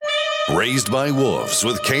Raised by wolves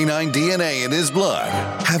with canine DNA in his blood,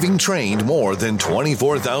 having trained more than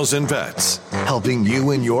 24,000 pets, helping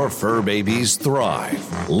you and your fur babies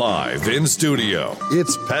thrive. Live in studio,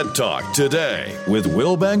 it's Pet Talk Today with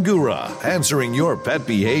Will Bangura, answering your pet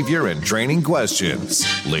behavior and training questions.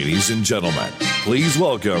 Ladies and gentlemen, please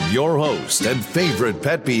welcome your host and favorite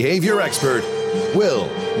pet behavior expert, Will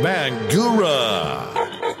Bangura.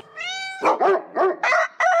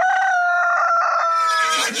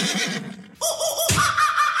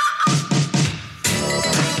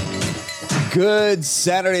 Good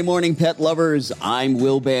Saturday morning, pet lovers. I'm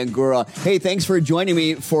Will Bangura. Hey, thanks for joining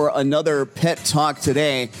me for another Pet Talk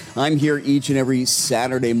Today. I'm here each and every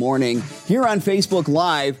Saturday morning here on Facebook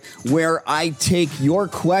Live, where I take your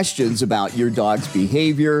questions about your dog's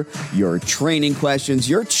behavior, your training questions,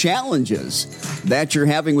 your challenges that you're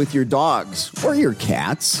having with your dogs or your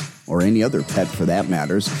cats or any other pet for that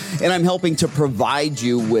matters. And I'm helping to provide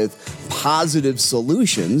you with positive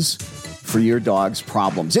solutions for your dog's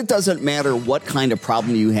problems. It doesn't matter what kind of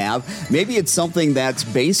problem you have. Maybe it's something that's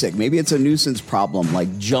basic. Maybe it's a nuisance problem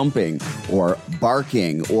like jumping or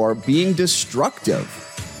barking or being destructive.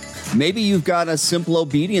 Maybe you've got a simple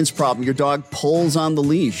obedience problem. Your dog pulls on the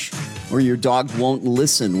leash or your dog won't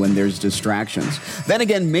listen when there's distractions. Then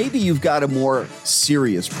again, maybe you've got a more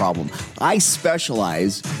serious problem. I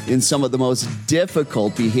specialize in some of the most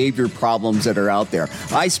difficult behavior problems that are out there.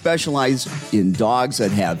 I specialize in dogs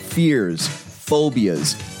that have fears,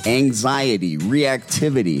 phobias, anxiety,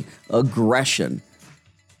 reactivity, aggression.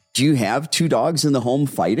 Do you have two dogs in the home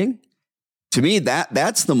fighting? To me,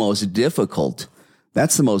 that's the most difficult.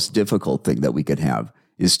 That's the most difficult thing that we could have,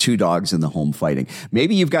 is two dogs in the home fighting.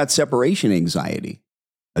 Maybe you've got separation anxiety.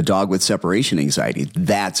 A dog with separation anxiety,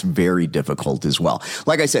 that's very difficult as well.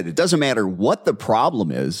 Like I said, it doesn't matter what the problem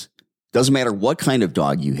is. Doesn't matter what kind of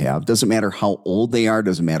dog you have. Doesn't matter how old they are.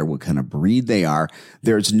 Doesn't matter what kind of breed they are.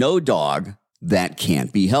 There's no dog that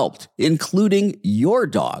can't be helped, including your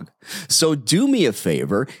dog. So do me a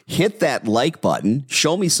favor, hit that like button,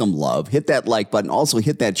 show me some love, hit that like button, also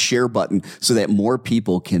hit that share button so that more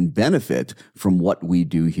people can benefit from what we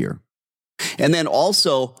do here. And then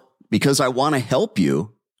also, because I want to help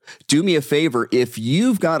you, do me a favor, if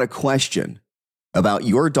you've got a question about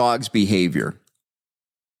your dog's behavior,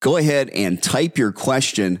 go ahead and type your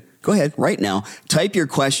question. Go ahead right now, type your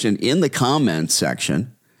question in the comments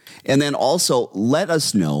section. And then also let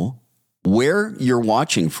us know where you're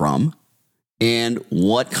watching from and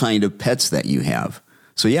what kind of pets that you have.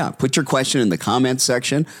 So yeah, put your question in the comments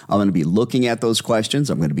section. I'm going to be looking at those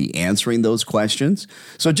questions. I'm going to be answering those questions.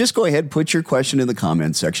 So just go ahead, put your question in the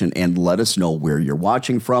comments section and let us know where you're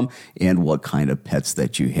watching from and what kind of pets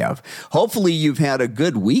that you have. Hopefully you've had a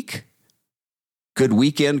good week, good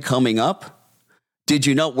weekend coming up. Did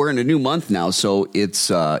you know we're in a new month now? So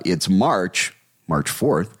it's March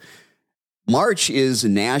 4th. March is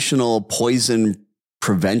National Poison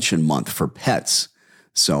Prevention Month for pets.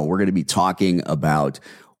 So we're going to be talking about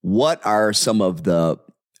what are some of the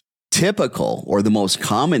typical or the most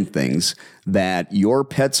common things that your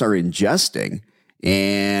pets are ingesting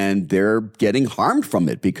and they're getting harmed from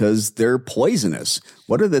it because they're poisonous.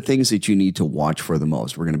 What are the things that you need to watch for the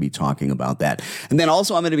most? We're going to be talking about that. And then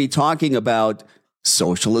also I'm going to be talking about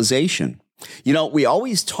socialization. You know, we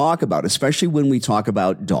always talk about, especially when we talk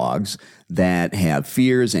about dogs that have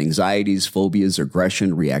fears, anxieties, phobias,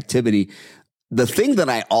 aggression, reactivity, the thing that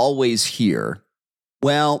I always hear,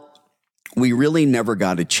 well, we really never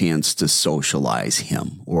got a chance to socialize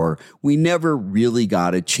him, or we never really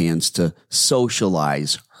got a chance to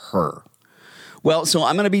socialize her. Well, so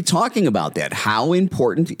I'm going to be talking about that. How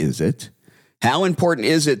important is it? How important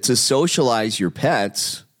is it to socialize your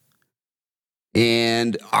pets?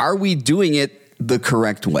 And are we doing it the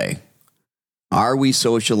correct way? Are we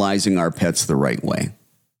socializing our pets the right way?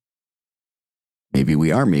 Maybe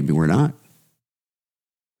we are, maybe we're not.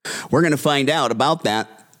 We're going to find out about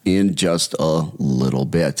that in just a little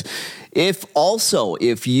bit. If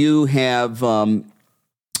you have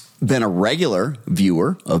been a regular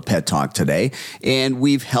viewer of Pet Talk Today and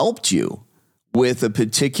we've helped you with a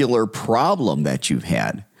particular problem that you've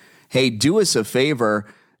had, hey, do us a favor,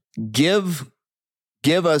 give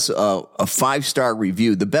us a 5-star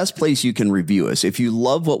review. The best place you can review us. If you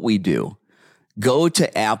love what we do, go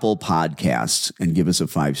to Apple Podcasts and give us a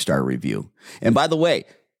 5-star review. And by the way,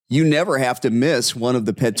 you never have to miss one of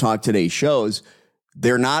the Pet Talk Today shows.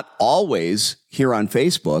 They're not always here on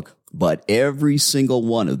Facebook, but every single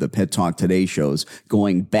one of the Pet Talk Today shows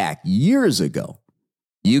going back years ago,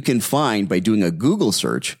 you can find by doing a Google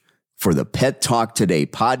search for the Pet Talk Today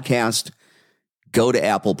podcast. Go to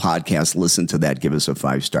Apple Podcasts, listen to that, give us a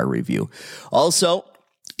 5-star review. Also,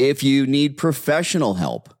 If you need professional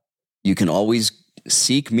help, you can always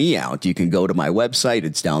seek me out. You can go to my website.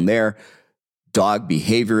 It's down there,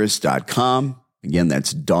 dogbehaviorist.com. Again,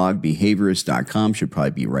 that's dogbehaviorist.com. Should probably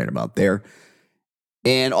be right about there.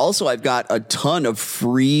 And also, I've got a ton of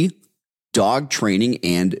free dog training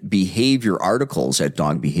and behavior articles at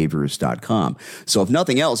dogbehaviorist.com. So if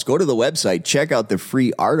nothing else, go to the website, check out the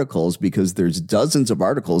free articles, because there's dozens of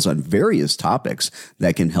articles on various topics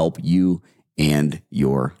that can help you and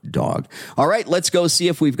your dog. All right, let's go see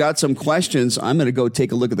if we've got some questions. I'm going to go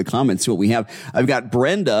take a look at the comments, see what we have. I've got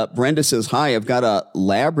Brenda. Brenda says, hi, I've got a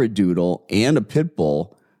Labradoodle and a Pit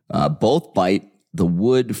Bull. Both bite the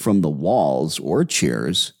wood from the walls or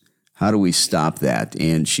chairs. How do we stop that?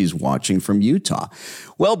 And she's watching from Utah.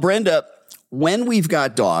 Well, Brenda, when we've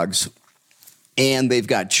got dogs and they've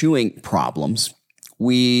got chewing problems,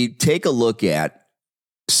 we take a look at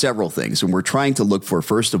several things. And we're trying to look for,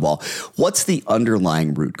 first of all, what's the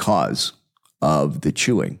underlying root cause of the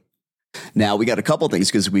chewing? Now, we got a couple things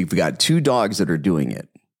because we've got two dogs that are doing it.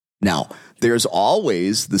 Now, there's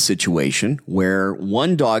always the situation where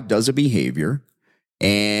one dog does a behavior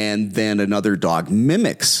and then another dog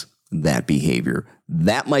mimics that behavior.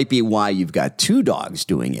 That might be why you've got two dogs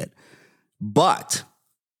doing it. But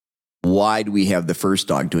why do we have the first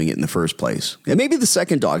dog doing it in the first place? And maybe the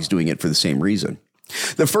second dog's doing it for the same reason.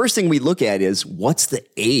 The first thing we look at is, what's the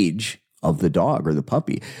age of the dog or the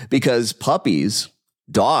puppy? Because puppies,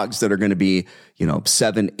 dogs that are going to be,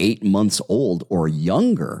 7, 8 months old or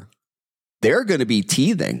younger, they're going to be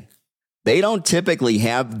teething. They don't typically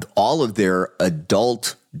have all of their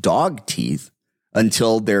adult dog teeth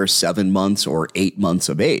until they're 7 months or 8 months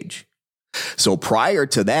of age. So prior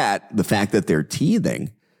to that, the fact that they're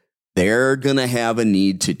teething, they're going to have a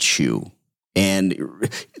need to chew. And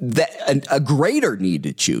a greater need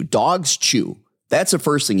to chew. Dogs chew. That's the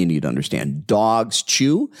first thing you need to understand. Dogs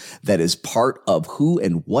chew. That is part of who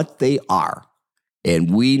and what they are.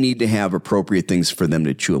 And we need to have appropriate things for them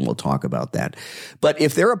to chew, and we'll talk about that. But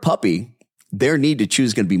if they're a puppy, their need to chew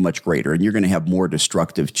is going to be much greater, and you're going to have more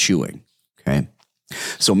destructive chewing. Okay?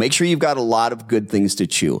 So make sure you've got a lot of good things to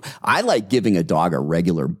chew. I like giving a dog a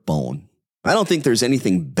regular bone. I don't think there's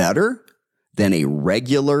anything better than a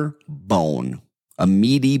regular bone, a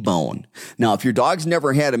meaty bone. Now, if your dog's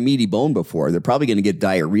never had a meaty bone before, they're probably going to get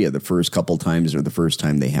diarrhea the first couple times or the first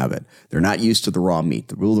time they have it. They're not used to the raw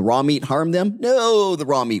meat. Will the raw meat harm them? No, the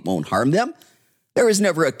raw meat won't harm them. There is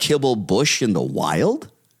never a kibble bush in the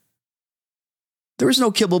wild. There is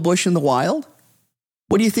no kibble bush in the wild.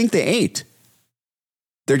 What do you think they ate?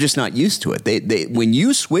 They're just not used to it. When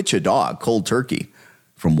you switch a dog cold turkey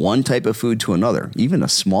from one type of food to another, even a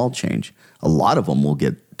small change, a lot of them will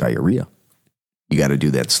get diarrhea. You got to do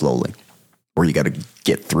that slowly, or you got to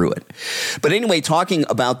get through it. But anyway, talking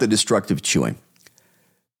about the destructive chewing,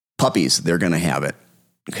 puppies, they're going to have it.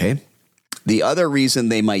 Okay. The other reason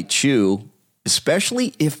they might chew,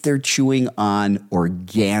 especially if they're chewing on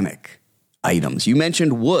organic items. You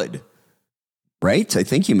mentioned wood, right? I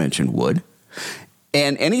think you mentioned wood.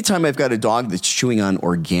 And anytime I've got a dog that's chewing on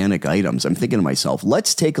organic items, I'm thinking to myself,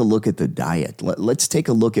 let's take a look at the diet. Let's take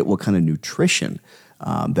a look at what kind of nutrition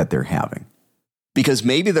that they're having. Because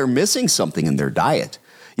maybe they're missing something in their diet.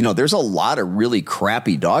 There's a lot of really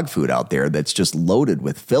crappy dog food out there that's just loaded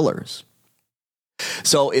with fillers.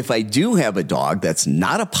 So if I do have a dog that's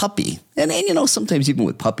not a puppy, and sometimes even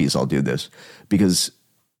with puppies I'll do this, because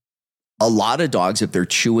a lot of dogs, if they're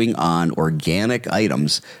chewing on organic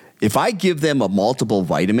items, if I give them a multiple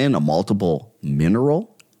vitamin, a multiple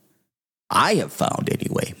mineral, I have found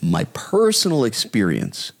anyway, my personal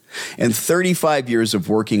experience and 35 years of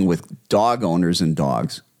working with dog owners and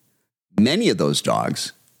dogs, many of those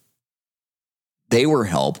dogs, they were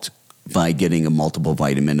helped by getting a multiple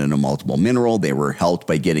vitamin and a multiple mineral. They were helped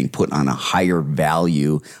by getting put on a higher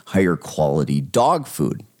value, higher quality dog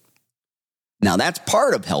food. Now, that's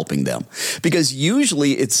part of helping them, because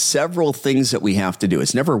usually it's several things that we have to do.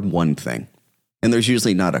 It's never one thing. And there's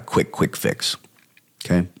usually not a quick fix.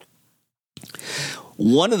 Okay?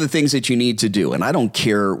 One of the things that you need to do, and I don't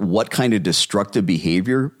care what kind of destructive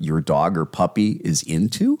behavior your dog or puppy is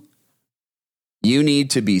into, you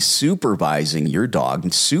need to be supervising your dog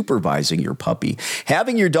and supervising your puppy,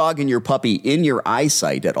 having your dog and your puppy in your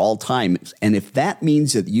eyesight at all times. And if that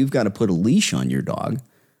means that you've got to put a leash on your dog,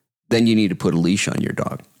 then you need to put a leash on your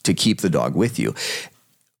dog to keep the dog with you.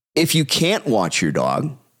 If you can't watch your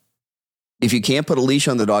dog, if you can't put a leash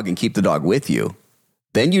on the dog and keep the dog with you,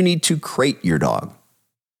 then you need to crate your dog.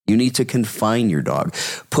 You need to confine your dog.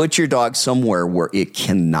 Put your dog somewhere where it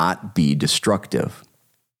cannot be destructive.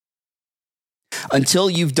 Until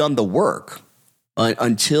you've done the work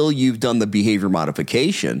until you've done the behavior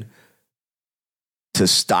modification to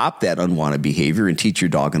stop that unwanted behavior and teach your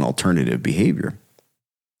dog an alternative behavior.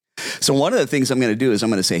 So one of the things I'm going to do is I'm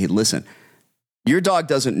going to say, hey, listen, your dog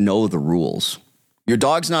doesn't know the rules. Your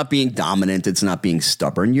dog's not being dominant. It's not being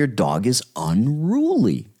stubborn. Your dog is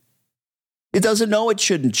unruly. It doesn't know it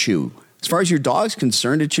shouldn't chew. As far as your dog's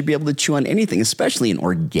concerned, it should be able to chew on anything, especially an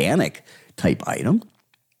organic type item.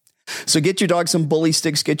 So get your dog some bully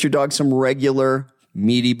sticks. Get your dog some regular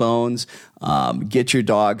meaty bones. Get your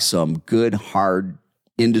dog some good, hard,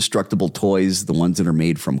 indestructible toys, the ones that are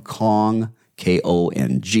made from Kong,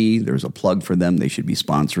 K-O-N-G. There's a plug for them. They should be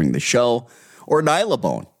sponsoring the show. Or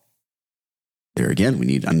Nylabone. There again, we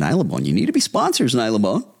need a Nylabone. You need to be sponsors,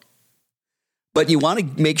 Nylabone. But you want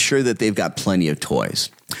to make sure that they've got plenty of toys.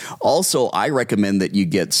 Also, I recommend that you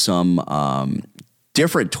get some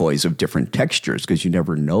different toys of different textures because you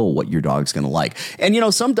never know what your dog's going to like.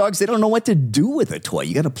 And, some dogs, they don't know what to do with a toy.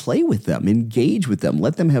 You got to play with them, engage with them,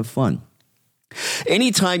 let them have fun.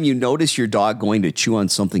 Anytime you notice your dog going to chew on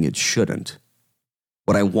something it shouldn't,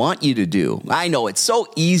 what I want you to do, I know it's so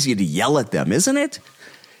easy to yell at them, isn't it?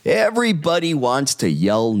 Everybody wants to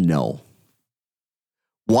yell no.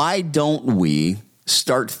 Why don't we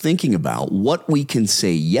start thinking about what we can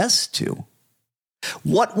say yes to?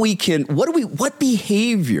 What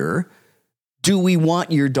behavior do we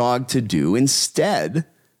want your dog to do instead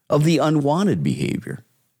of the unwanted behavior?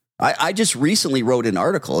 I just recently wrote an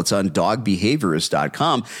article. It's on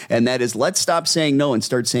dogbehaviorist.com, and that is, let's stop saying no and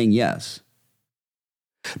start saying yes.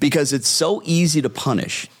 Because it's so easy to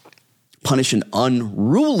punish an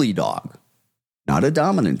unruly dog, not a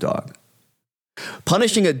dominant dog.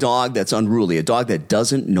 Punishing a dog that's unruly, a dog that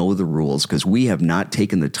doesn't know the rules because we have not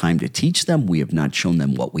taken the time to teach them. We have not shown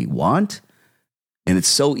them what we want. And it's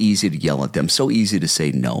so easy to yell at them, so easy to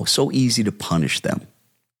say no, so easy to punish them.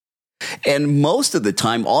 And most of the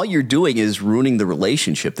time, all you're doing is ruining the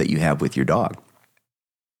relationship that you have with your dog.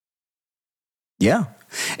 Yeah.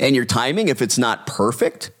 And your timing, if it's not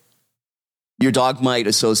perfect, your dog might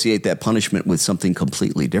associate that punishment with something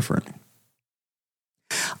completely different.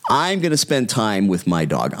 I'm going to spend time with my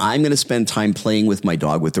dog. I'm going to spend time playing with my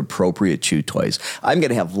dog with appropriate chew toys. I'm going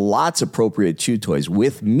to have lots of appropriate chew toys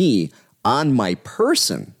with me on my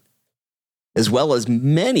person, as well as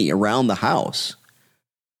many around the house.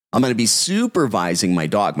 I'm going to be supervising my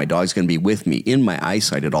dog. My dog's going to be with me in my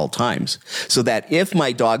eyesight at all times, so that if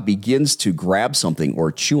my dog begins to grab something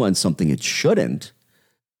or chew on something it shouldn't,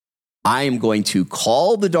 I am going to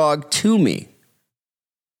call the dog to me.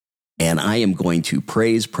 And I am going to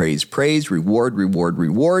praise,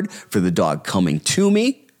 reward for the dog coming to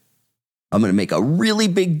me. I'm going to make a really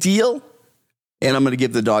big deal, and I'm going to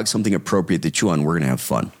give the dog something appropriate to chew on. We're going to have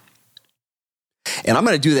fun. And I'm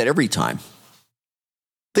going to do that every time.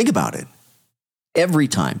 Think about it. Every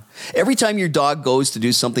time. Every time your dog goes to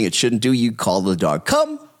do something it shouldn't do, you call the dog,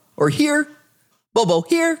 come, or here, Bobo,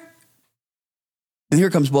 here. And here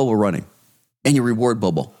comes Bobo running. And you reward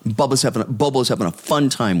Bobo. Bobo's having a fun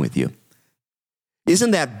time with you.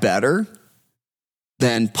 Isn't that better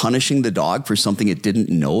than punishing the dog for something it didn't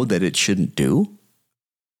know that it shouldn't do?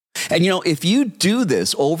 And if you do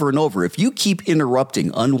this over and over, if you keep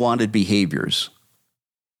interrupting unwanted behaviors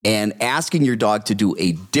and asking your dog to do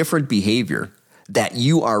a different behavior that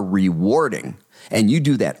you are rewarding, and you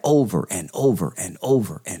do that over and over and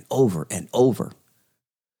over and over and over,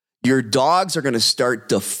 your dogs are going to start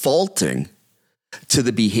defaulting to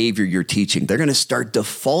the behavior you're teaching. They're going to start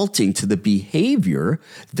defaulting to the behavior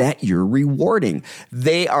that you're rewarding.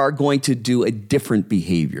 They are going to do a different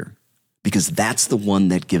behavior because that's the one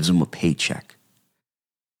that gives them a paycheck.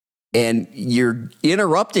 And you're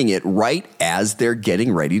interrupting it right as they're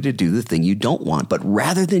getting ready to do the thing you don't want. But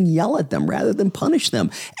rather than yell at them, rather than punish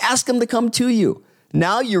them, ask them to come to you.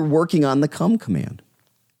 Now you're working on the come command.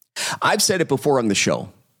 I've said it before on the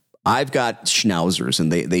show. I've got schnauzers,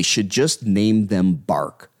 and they should just name them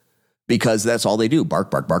Bark, because that's all they do.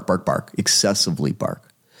 Bark, bark, bark, bark, bark, excessively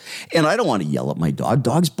bark. And I don't want to yell at my dog.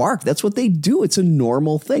 Dogs bark. That's what they do. It's a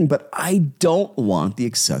normal thing, but I don't want the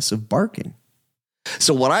excessive barking.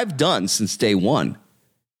 So what I've done since day one,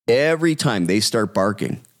 every time they start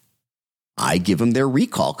barking, I give them their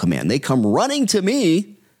recall command. They come running to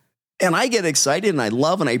me, and I get excited, and I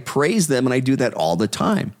love, and I praise them, and I do that all the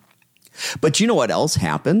time. But you know what else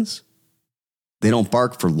happens? They don't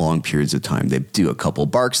bark for long periods of time. They do a couple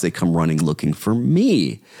barks. They come running looking for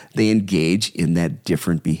me. They engage in that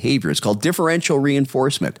different behavior. It's called differential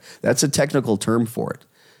reinforcement. That's a technical term for it.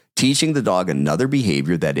 Teaching the dog another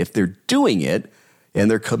behavior that if they're doing it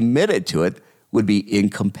and they're committed to it would be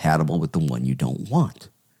incompatible with the one you don't want.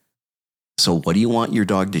 So what do you want your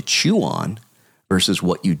dog to chew on versus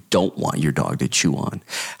what you don't want your dog to chew on?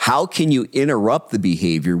 How can you interrupt the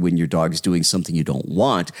behavior when your dog's doing something you don't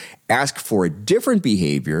want? Ask for a different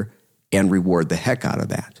behavior and reward the heck out of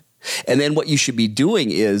that. And then what you should be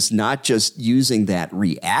doing is not just using that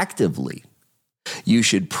reactively. You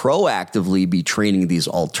should proactively be training these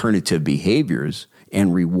alternative behaviors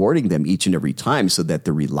and rewarding them each and every time so that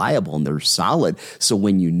they're reliable and they're solid. So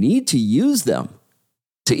when you need to use them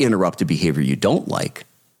to interrupt a behavior you don't like,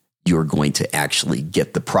 you're going to actually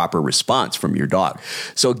get the proper response from your dog.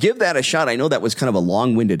 So give that a shot. I know that was kind of a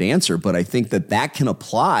long-winded answer, but I think that can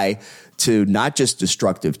apply to not just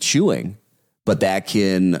destructive chewing, but that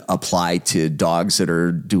can apply to dogs that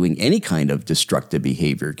are doing any kind of destructive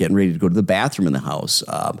behavior, getting ready to go to the bathroom in the house,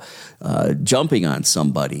 jumping on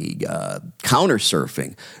somebody, counter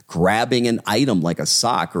surfing, grabbing an item like a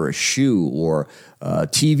sock or a shoe or a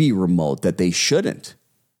TV remote that they shouldn't.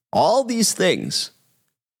 All these things,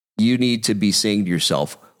 you need to be saying to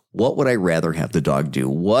yourself, what would I rather have the dog do?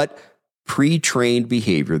 What pre-trained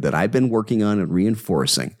behavior that I've been working on and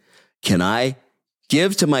reinforcing can I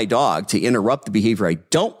give to my dog to interrupt the behavior I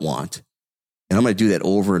don't want? And I'm going to do that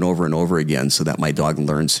over and over and over again so that my dog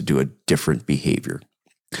learns to do a different behavior.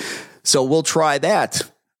 So we'll try that.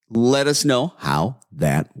 Let us know how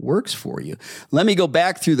that works for you. Let me go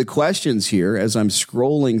back through the questions here as I'm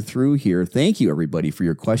scrolling through here. Thank you, everybody, for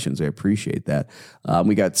your questions. I appreciate that.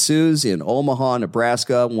 We got Suze in Omaha,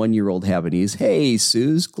 Nebraska, 1-year-old Havanese. Hey,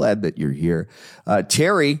 Suze, glad that you're here.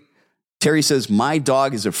 Terry says, my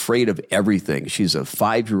dog is afraid of everything. She's a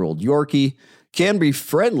 5-year-old Yorkie, can be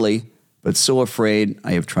friendly, but so afraid.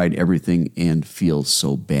 I have tried everything and feel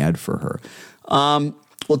so bad for her.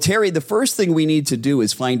 Well, Terry, the first thing we need to do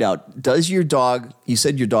is find out, does your dog, you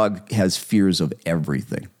said your dog has fears of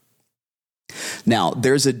everything. Now,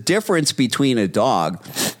 there's a difference between a dog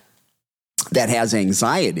that has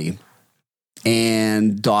anxiety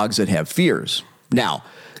and dogs that have fears. Now,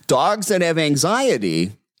 dogs that have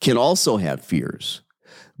anxiety can also have fears,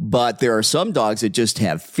 but there are some dogs that just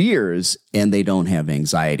have fears and they don't have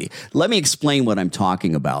anxiety. Let me explain what I'm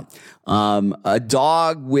talking about. A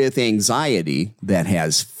dog with anxiety that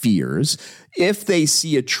has fears, if they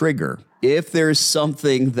see a trigger, if there's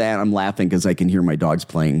something that I'm laughing because I can hear my dogs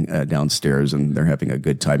playing downstairs and they're having a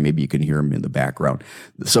good time. Maybe you can hear them in the background.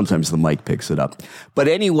 Sometimes the mic picks it up. But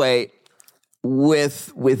anyway,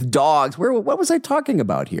 with dogs, what was I talking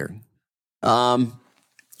about here?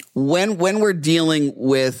 When we're dealing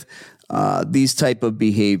with these type of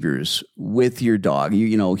behaviors with your dog,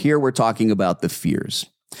 here we're talking about the fears.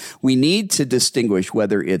 We need to distinguish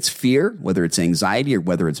whether it's fear, whether it's anxiety, or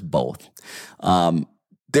whether it's both.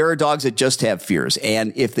 There are dogs that just have fears,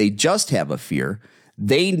 and if they just have a fear,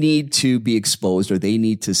 they need to be exposed or they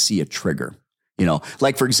need to see a trigger.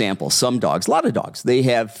 Like for example, some dogs, a lot of dogs, they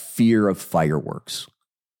have fear of fireworks,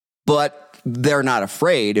 but they're not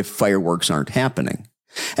afraid if fireworks aren't happening.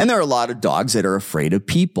 And there are a lot of dogs that are afraid of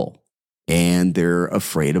people and they're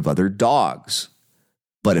afraid of other dogs.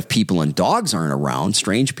 But if people and dogs aren't around,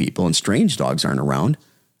 strange people and strange dogs aren't around,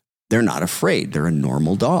 they're not afraid. They're a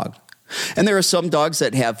normal dog. And there are some dogs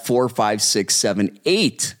that have 4, 5, 6, 7,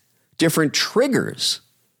 8 different triggers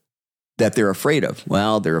that they're afraid of.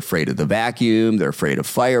 Well, they're afraid of the vacuum. They're afraid of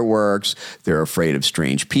fireworks. They're afraid of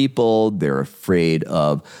strange people. They're afraid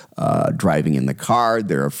of driving in the car.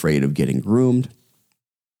 They're afraid of getting groomed.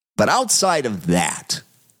 But outside of that,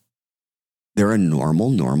 they're a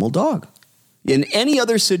normal dog. In any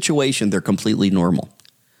other situation, they're completely normal.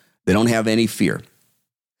 They don't have any fear.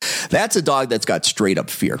 That's a dog that's got straight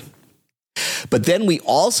up fear. But then we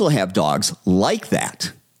also have dogs like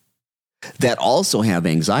that also have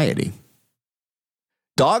anxiety.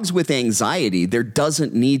 Dogs with anxiety, there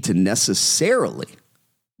doesn't need to necessarily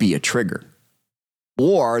be a trigger.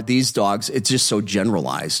 Or these dogs, it's just so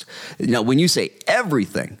generalized. When you say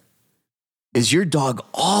everything, is your dog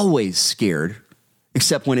always scared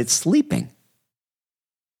except when it's sleeping?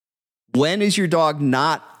 When is your dog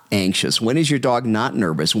not anxious? When is your dog not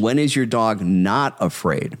nervous? When is your dog not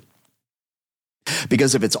afraid?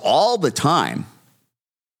 Because if it's all the time,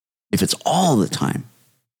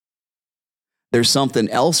 there's something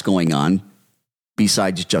else going on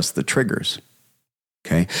besides just the triggers.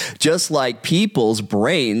 Okay? Just like people's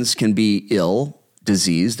brains can be ill,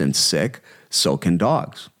 diseased, and sick, so can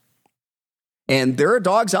dogs. And there are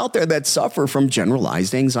dogs out there that suffer from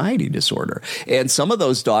generalized anxiety disorder. And some of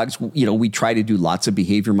those dogs, we try to do lots of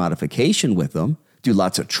behavior modification with them, do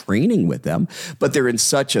lots of training with them, but they're in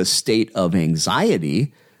such a state of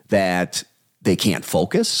anxiety that they can't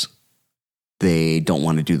focus. They don't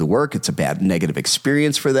want to do the work. It's a bad negative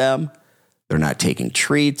experience for them. They're not taking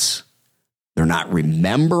treats. They're not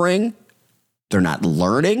remembering. They're not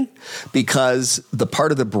learning because the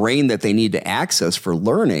part of the brain that they need to access for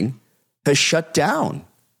learning has shut down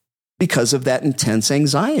because of that intense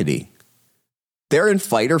anxiety. They're in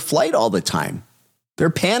fight or flight all the time. They're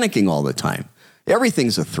panicking all the time.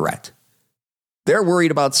 Everything's a threat. They're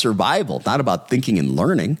worried about survival, not about thinking and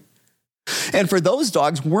learning. And for those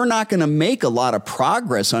dogs, we're not going to make a lot of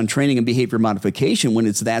progress on training and behavior modification when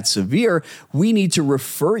it's that severe. We need to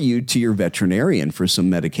refer you to your veterinarian for some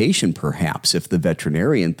medication, perhaps, if the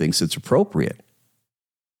veterinarian thinks it's appropriate.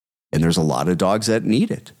 And there's a lot of dogs that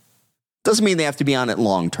need it. Doesn't mean they have to be on it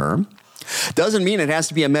long term. Doesn't mean it has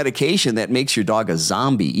to be a medication that makes your dog a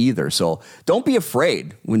zombie either. So don't be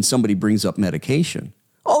afraid when somebody brings up medication.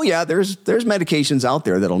 Oh yeah, there's medications out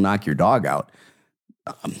there that'll knock your dog out.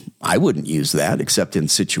 I wouldn't use that except in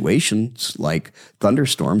situations like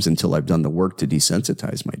thunderstorms until I've done the work to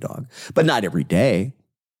desensitize my dog, but not every day.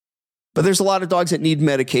 But there's a lot of dogs that need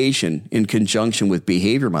medication in conjunction with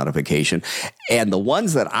behavior modification. And the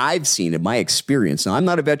ones that I've seen in my experience, now I'm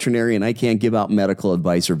not a veterinarian, I can't give out medical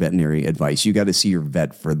advice or veterinary advice. You got to see your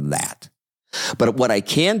vet for that. But what I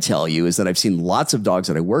can tell you is that I've seen lots of dogs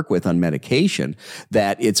that I work with on medication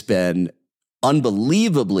that it's been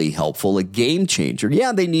unbelievably helpful, a game changer.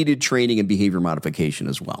 Yeah, they needed training and behavior modification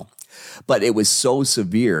as well. But it was so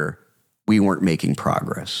severe, we weren't making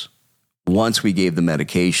progress. Once we gave the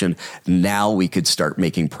medication, now we could start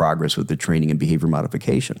making progress with the training and behavior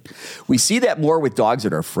modification. We see that more with dogs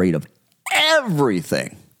that are afraid of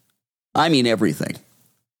everything. I mean, everything.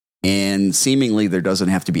 And seemingly there doesn't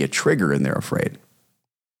have to be a trigger and they're afraid.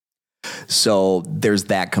 So there's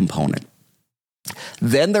that component.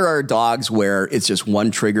 Then there are dogs where it's just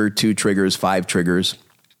one trigger, 2 triggers, 5 triggers.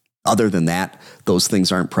 Other than that, those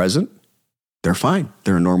things aren't present. They're fine.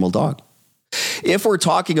 They're a normal dog. If we're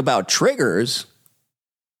talking about triggers,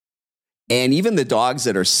 and even the dogs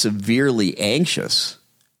that are severely anxious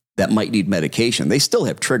that might need medication, they still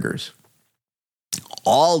have triggers.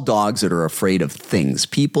 All dogs that are afraid of things,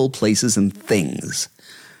 people, places, and things,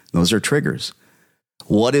 those are triggers.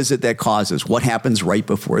 What is it that causes? What happens right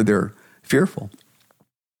before they're fearful?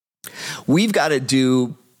 We've got to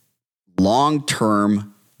do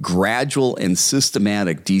long-term, gradual, and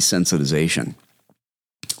systematic desensitization.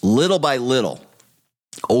 Little by little,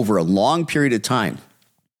 over a long period of time,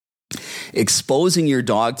 exposing your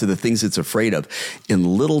dog to the things it's afraid of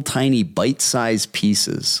in little tiny bite-sized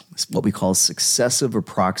pieces, what we call successive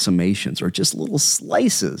approximations, or just little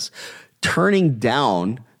slices, turning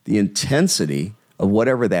down the intensity of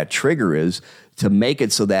whatever that trigger is to make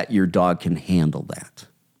it so that your dog can handle that.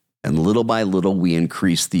 And little by little, we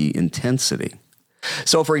increase the intensity.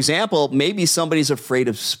 So, for example, maybe somebody's afraid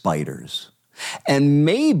of spiders. And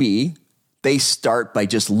maybe they start by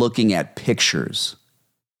just looking at pictures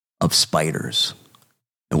of spiders.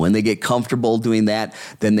 And when they get comfortable doing that,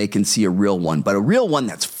 then they can see a real one, but a real one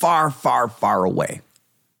that's far, far, far away.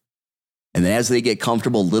 And then as they get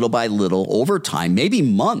comfortable little by little, over time, maybe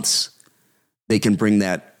months, they can bring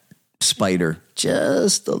that spider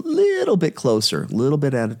just a little bit closer, a little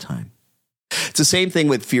bit at a time. It's the same thing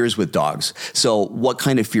with fears with dogs. So what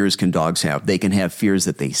kind of fears can dogs have? They can have fears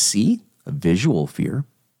that they see, a visual fear.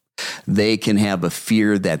 They can have a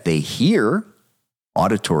fear that they hear,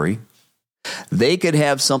 auditory. They could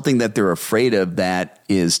have something that they're afraid of that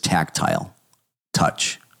is tactile,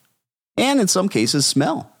 touch, and in some cases,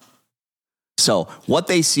 smell. So what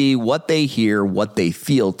they see, what they hear, what they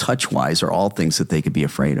feel touch-wise are all things that they could be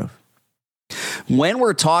afraid of. When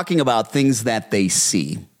we're talking about things that they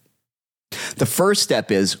see, the first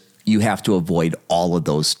step is you have to avoid all of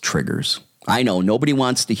those triggers. I know nobody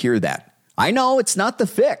wants to hear that. I know it's not the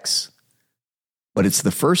fix, but it's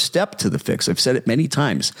the first step to the fix. I've said it many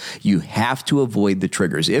times. You have to avoid the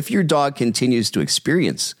triggers. If your dog continues to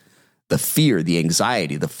experience the fear, the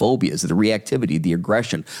anxiety, the phobias, the reactivity, the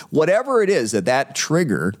aggression, whatever it is that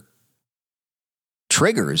trigger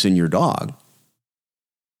triggers in your dog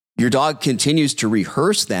continues to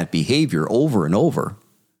rehearse that behavior over and over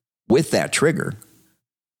with that trigger,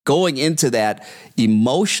 going into that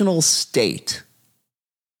emotional state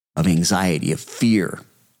of anxiety, of fear.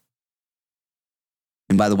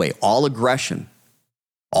 And by the way, all aggression,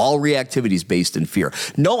 all reactivity is based in fear.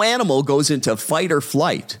 No animal goes into fight or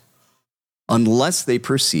flight unless they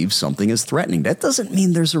perceive something as threatening. That doesn't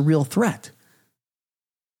mean there's a real threat.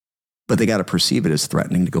 But they got to perceive it as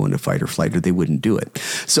threatening to go into fight or flight, or they wouldn't do it.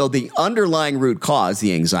 So the underlying root cause,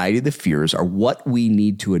 the anxiety, the fears, are what we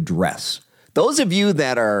need to address Those of you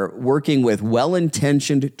that are working with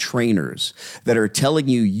well-intentioned trainers that are telling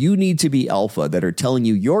you you need to be alpha, that are telling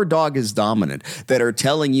you your dog is dominant, that are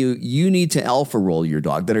telling you you need to alpha roll your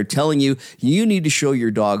dog, that are telling you you need to show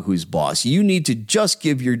your dog who's boss, you need to just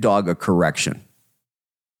give your dog a correction.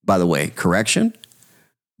 By the way, correction,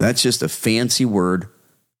 that's just a fancy word.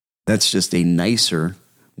 That's just a nicer,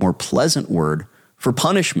 more pleasant word for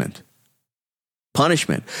punishment.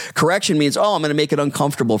 Punishment. Correction means, I'm going to make it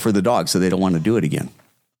uncomfortable for the dog so they don't want to do it again.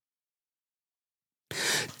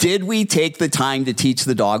 Did we take the time to teach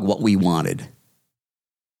the dog what we wanted?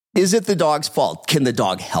 Is it the dog's fault? Can the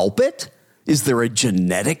dog help it? Is there a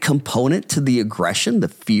genetic component to the aggression, the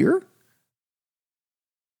fear?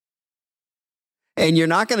 And you're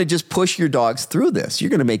not going to just push your dogs through this. You're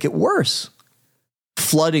going to make it worse.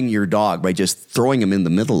 Flooding your dog by just throwing him in the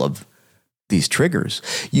middle of these triggers.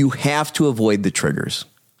 You have to avoid the triggers,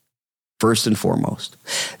 first and foremost.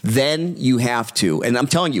 Then you have to, and I'm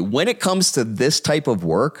telling you, when it comes to this type of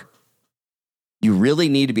work, you really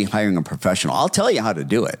need to be hiring a professional. I'll tell you how to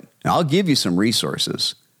do it. I'll give you some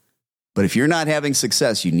resources. But if you're not having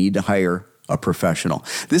success, you need to hire a professional.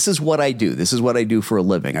 This is what I do. This is what I do for a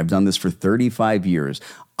living. I've done this for 35 years.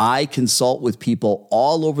 I consult with people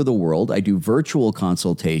all over the world. I do virtual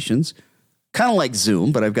consultations, kind of like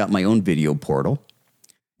Zoom, but I've got my own video portal.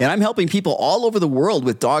 And I'm helping people all over the world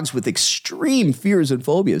with dogs with extreme fears and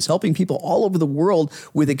phobias, helping people all over the world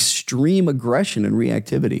with extreme aggression and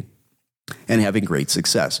reactivity, and having great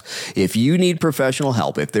success. If you need professional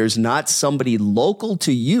help, if there's not somebody local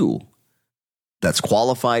to you that's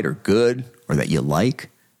qualified or good or that you like,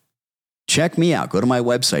 check me out. Go to my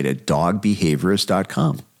website at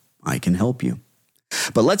dogbehaviorist.com. I can help you.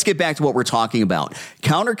 But let's get back to what we're talking about.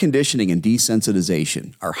 Counter conditioning and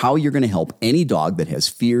desensitization are how you're going to help any dog that has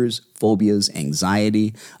fears, phobias,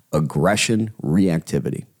 anxiety, aggression,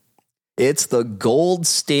 reactivity. It's the gold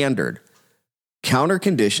standard. Counter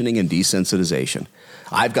conditioning and desensitization.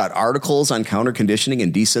 I've got articles on counter conditioning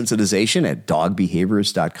and desensitization at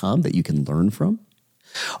dogbehaviorist.com that you can learn from.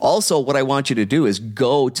 Also, what I want you to do is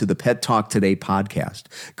go to the Pet Talk Today podcast.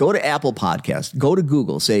 Go to Apple Podcast. Go to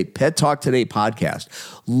Google. Say Pet Talk Today podcast.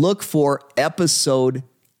 Look for episode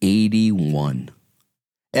 81.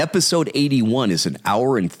 Episode 81 is an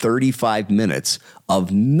hour and 35 minutes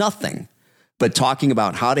of nothing but talking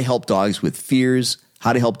about how to help dogs with fears,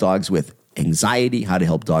 how to help dogs with anxiety, how to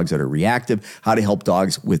help dogs that are reactive, how to help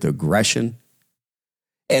dogs with aggression.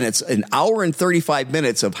 And it's an hour and 35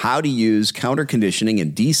 minutes of how to use counter conditioning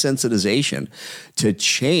and desensitization to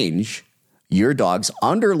change your dog's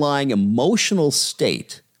underlying emotional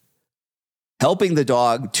state, helping the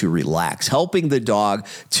dog to relax, helping the dog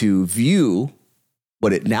to view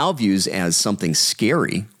what it now views as something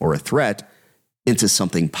scary or a threat into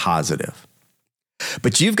something positive.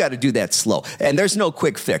 But you've got to do that slow. And there's no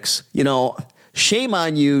quick fix. You know, shame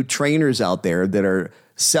on you trainers out there that are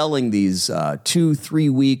selling these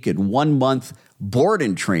 2-3 week and 1 month board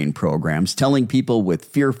and train programs, telling people with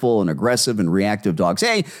fearful and aggressive and reactive dogs,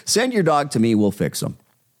 hey, send your dog to me, we'll fix them.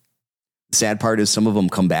 The sad part is some of them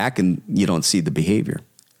come back and you don't see the behavior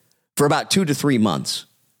for about 2 to 3 months.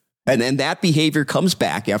 And then that behavior comes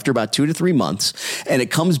back after about 2 to 3 months, and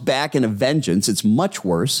it comes back in a vengeance. It's much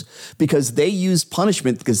worse because they used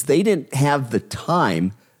punishment because they didn't have the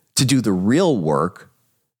time to do the real work.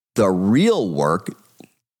 The real work,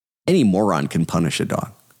 any moron can punish a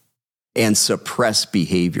dog and suppress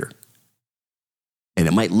behavior. And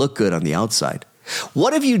it might look good on the outside.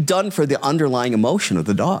 What have you done for the underlying emotion of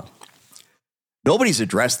the dog? Nobody's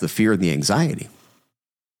addressed the fear and the anxiety.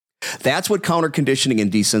 That's what counter conditioning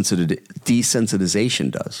and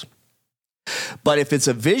desensitization does. But if it's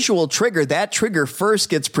a visual trigger, that trigger first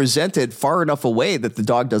gets presented far enough away that the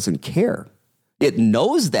dog doesn't care. It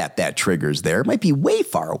knows that that trigger's there. It might be way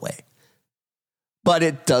far away. But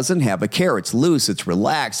it doesn't have a care. It's loose. It's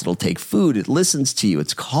relaxed. It'll take food. It listens to you.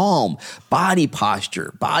 It's calm. Body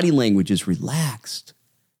posture, body language is relaxed.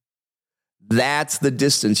 That's the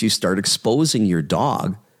distance you start exposing your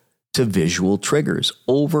dog to visual triggers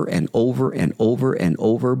over and over and over and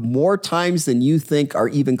over, more times than you think are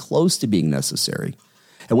even close to being necessary.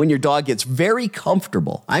 And when your dog gets very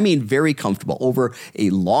comfortable, I mean very comfortable, over a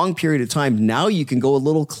long period of time, now you can go a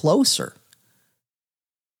little closer.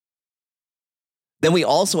 Then we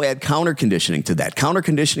also add counter conditioning to that. Counter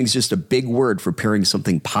conditioning is just a big word for pairing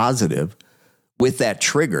something positive with that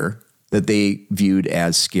trigger that they viewed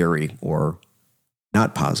as scary or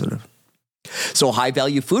not positive. So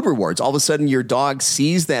high-value food rewards. All of a sudden, your dog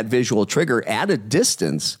sees that visual trigger at a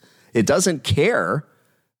distance. It doesn't care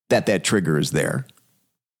that that trigger is there.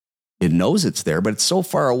 It knows it's there, but it's so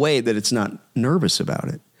far away that it's not nervous about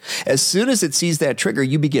it. As soon as it sees that trigger,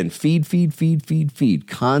 you begin feed,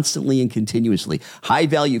 constantly and continuously. High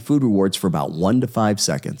value food rewards for about 1 to 5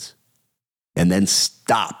 seconds. And then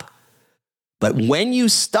stop. But when you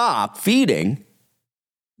stop feeding,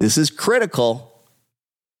 this is critical.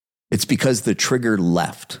 It's because the trigger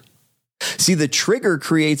left. See, the trigger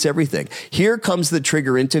creates everything. Here comes the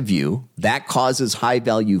trigger into view. That causes high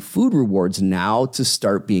value food rewards now to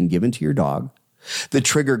start being given to your dog. The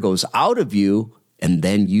trigger goes out of view, and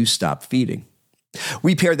then you stop feeding.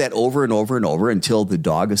 We pair that over and over and over until the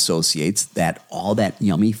dog associates that all that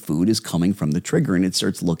yummy food is coming from the trigger, and it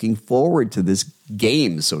starts looking forward to this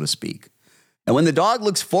game, so to speak. And when the dog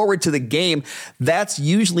looks forward to the game, that's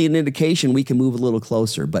usually an indication we can move a little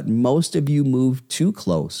closer. But most of you move too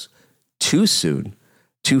close, too soon,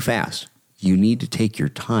 too fast. You need to take your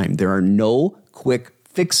time. There are no quick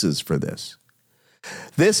fixes for this.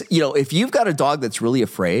 If you've got a dog that's really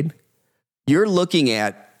afraid, you're looking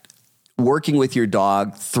at working with your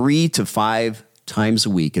dog 3 to 5 times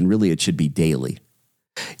a week, and really it should be daily.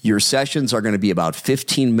 Your sessions are going to be about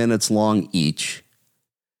 15 minutes long each,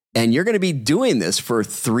 and you're going to be doing this for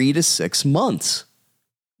 3 to 6 months,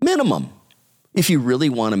 minimum. If you really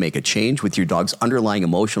want to make a change with your dog's underlying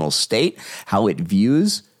emotional state, how it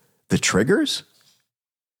views the triggers.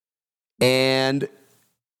 And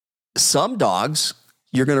some dogs,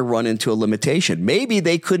 you're going to run into a limitation. Maybe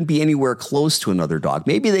they couldn't be anywhere close to another dog.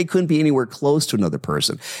 Maybe they couldn't be anywhere close to another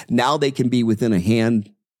person. Now they can be within a hand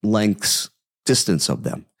length's distance of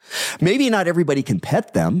them. Maybe not everybody can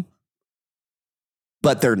pet them,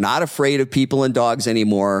 but they're not afraid of people and dogs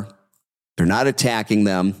anymore. They're not attacking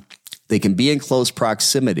them. They can be in close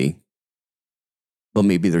proximity, but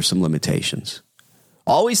maybe there's some limitations.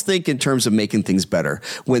 Always think in terms of making things better.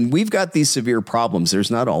 When we've got these severe problems,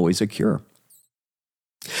 there's not always a cure.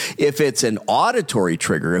 If it's an auditory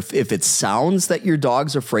trigger, if it sounds that your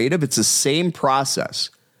dog's afraid of, it's the same process.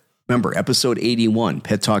 Remember, episode 81,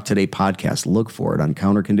 Pet Talk Today podcast, look for it on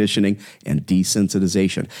counter conditioning and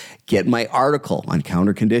desensitization. Get my article on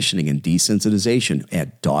counter conditioning and desensitization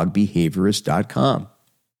at dogbehaviorist.com.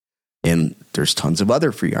 And there's tons of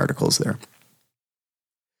other free articles there.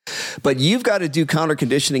 But you've got to do counter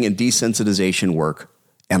conditioning and desensitization work,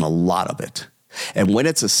 and a lot of it. And when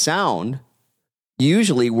it's a sound,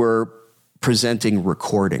 usually we're presenting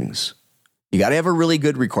recordings. You got to have a really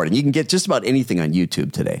good recording. You can get just about anything on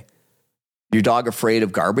YouTube today. Your dog afraid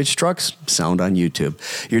of garbage trucks? Sound on YouTube.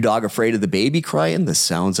 Your dog afraid of the baby crying? The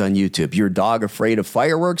sound's on YouTube. Your dog afraid of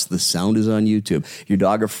fireworks? The sound is on YouTube. Your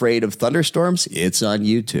dog afraid of thunderstorms? It's on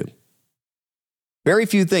YouTube. Very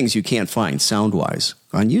few things you can't find sound-wise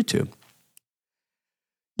on YouTube.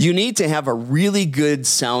 You need to have a really good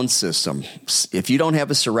sound system. If you don't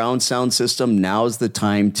have a surround sound system, now's the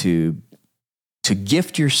time to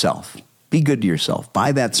gift yourself. Be good to yourself.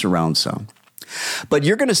 Buy that surround sound. But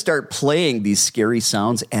you're going to start playing these scary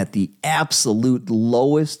sounds at the absolute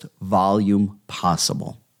lowest volume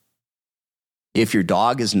possible. If your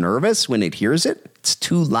dog is nervous when it hears it, it's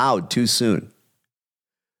too loud too soon.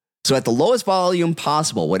 So at the lowest volume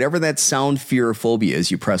possible, whatever that sound, fear, or phobia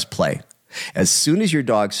is, you press play. As soon as your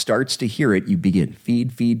dog starts to hear it, you begin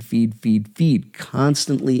feed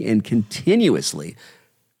constantly and continuously,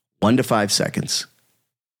 1 to 5 seconds.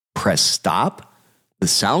 Press stop. The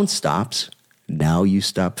sound stops. Now you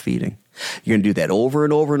stop feeding. You're going to do that over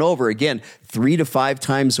and over and over again, 3 to 5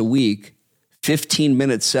 times a week,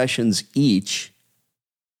 15-minute sessions each.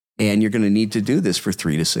 And you're going to need to do this for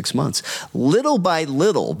 3 to 6 months. Little by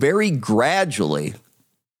little, very gradually,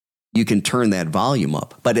 you can turn that volume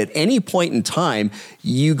up. But at any point in time,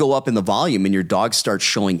 you go up in the volume and your dog starts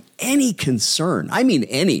showing any concern. I mean,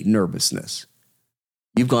 any nervousness.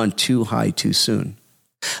 You've gone too high too soon.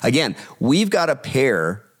 Again, we've got to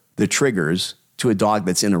pair the triggers to a dog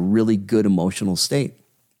that's in a really good emotional state.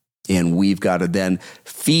 And we've got to then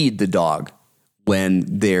feed the dog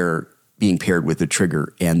when they're being paired with the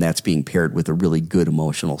trigger, and that's being paired with a really good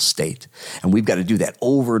emotional state. And we've got to do that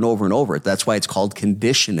over and over and over. That's why it's called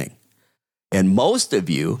conditioning. And most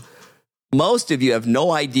of you have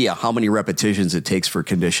no idea how many repetitions it takes for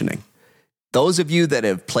conditioning. Those of you that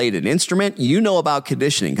have played an instrument, you know about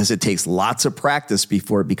conditioning because it takes lots of practice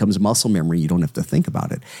before it becomes muscle memory. You don't have to think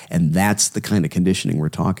about it. And that's the kind of conditioning we're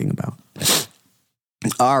talking about.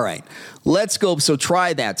 All right, let's go. So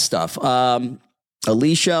try that stuff.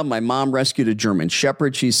 Alicia, my mom rescued a German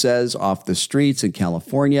Shepherd, she says, off the streets in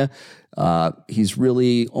California. He's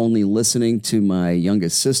really only listening to my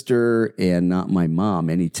youngest sister and not my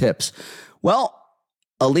mom. Any tips? Well,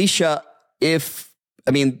 Alicia,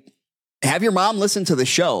 have your mom listen to the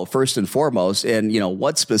show first and foremost, and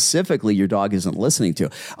what specifically your dog isn't listening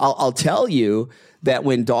to. I'll tell you that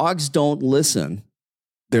when dogs don't listen,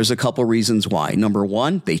 there's a couple reasons why. Number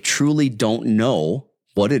one, they truly don't know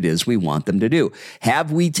what it is we want them to do.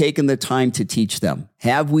 Have we taken the time to teach them?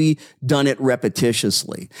 Have we done it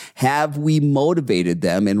repetitiously? Have we motivated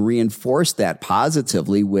them and reinforced that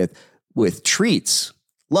positively with treats,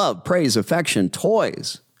 love, praise, affection,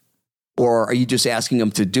 toys? Or are you just asking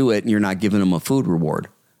them to do it and you're not giving them a food reward?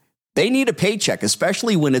 They need a paycheck,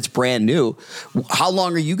 especially when it's brand new. How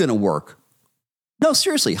long are you going to work? No,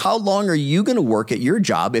 seriously, how long are you going to work at your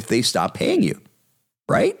job if they stop paying you?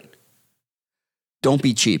 Right? Don't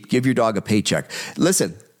be cheap. Give your dog a paycheck.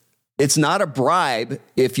 Listen, it's not a bribe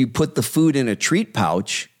if you put the food in a treat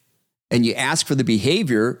pouch and you ask for the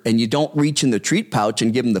behavior and you don't reach in the treat pouch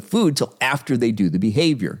and give them the food till after they do the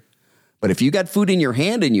behavior. But if you got food in your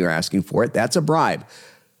hand and you're asking for it, that's a bribe.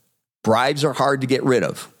 Bribes are hard to get rid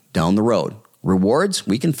of down the road. Rewards,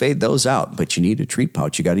 we can fade those out, but you need a treat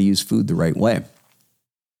pouch. You got to use food the right way.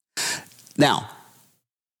 Now,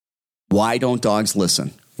 why don't dogs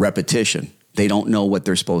listen? Repetition. They don't know what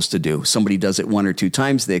they're supposed to do. Somebody does it 1 or 2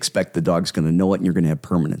 times. They expect the dog's going to know it and you're going to have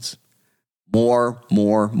permanence. More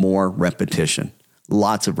repetition.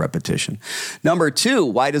 Lots of repetition. Number 2,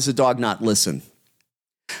 why does a dog not listen?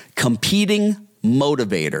 Competing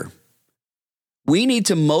motivator. We need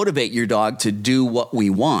to motivate your dog to do what we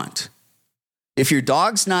want. If your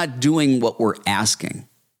dog's not doing what we're asking,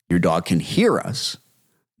 your dog can hear us.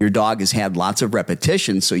 Your dog has had lots of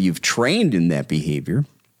repetition, so you've trained in that behavior.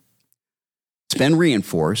 It's been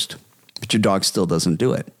reinforced, but your dog still doesn't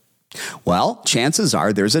do it. Well, chances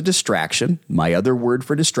are there's a distraction. My other word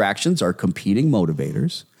for distractions are competing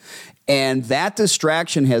motivators. And that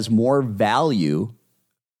distraction has more value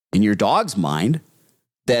in your dog's mind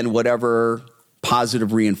than whatever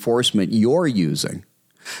positive reinforcement you're using.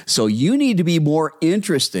 So you need to be more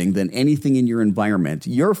interesting than anything in your environment.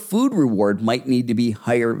 Your food reward might need to be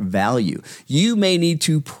higher value. You may need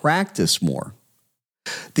to practice more.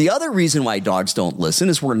 The other reason why dogs don't listen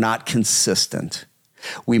is we're not consistent.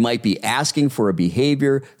 We might be asking for a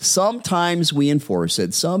behavior. Sometimes we enforce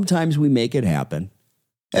it. Sometimes we make it happen.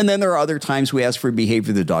 And then there are other times we ask for a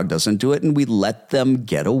behavior, the dog doesn't do it, and we let them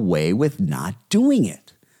get away with not doing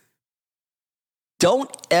it.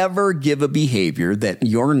 Don't ever give a behavior that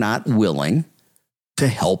you're not willing to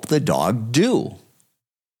help the dog do.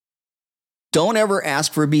 Don't ever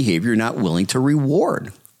ask for a behavior you're not willing to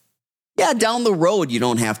reward. Yeah, down the road, you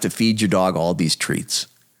don't have to feed your dog all these treats.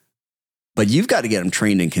 But you've got to get them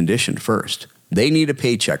trained and conditioned first. They need a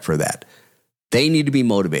paycheck for that. They need to be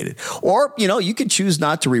motivated. Or, you could choose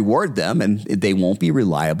not to reward them and they won't be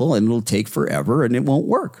reliable and it'll take forever and it won't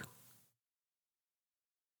work.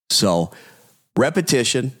 So,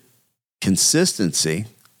 repetition, consistency,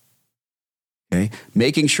 okay,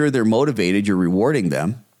 making sure they're motivated, you're rewarding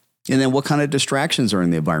them. And then what kind of distractions are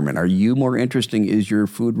in the environment? Are you more interesting? Is your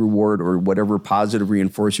food reward or whatever positive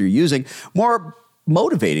reinforcer you're using more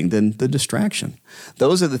motivating than the distraction?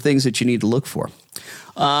 Those are the things that you need to look for.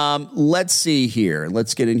 Let's see here.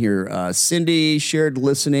 Let's get in here. Cindy, shared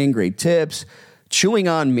listening, great tips. Chewing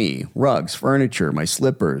on me, rugs, furniture, my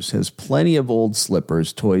slippers, has plenty of old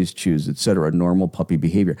slippers, toys, chews, etc. Normal puppy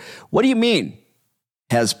behavior. What do you mean?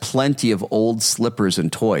 Has plenty of old slippers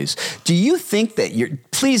and toys. Do you think that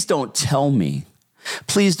please don't tell me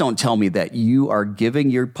that you are giving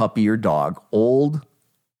your puppy, your dog, old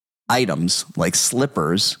items like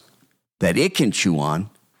slippers that it can chew on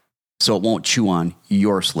so it won't chew on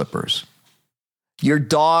your slippers. Your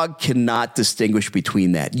dog cannot distinguish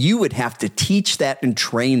between that. You would have to teach that and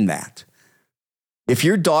train that. If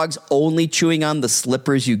your dog's only chewing on the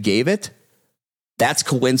slippers you gave it, that's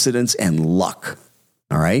coincidence and luck.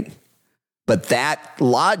 All right? But that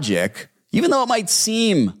logic, even though it might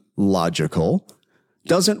seem logical,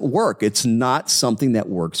 doesn't work. It's not something that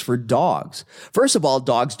works for dogs. First of all,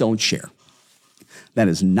 dogs don't share. That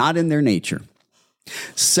is not in their nature.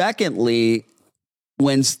 Secondly,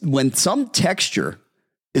 when some texture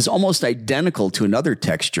is almost identical to another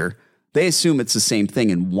texture, they assume it's the same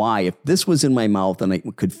thing. And why? If this was in my mouth and I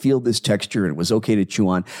could feel this texture and it was okay to chew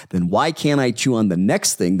on, then why can't I chew on the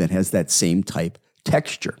next thing that has that same type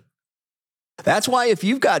texture? That's why if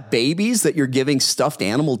you've got babies that you're giving stuffed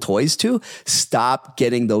animal toys to, stop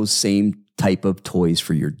getting those same type of toys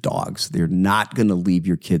for your dogs. They're not going to leave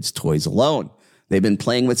your kids' toys alone. They've been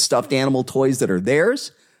playing with stuffed animal toys that are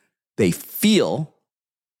theirs. They feel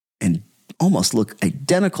and almost look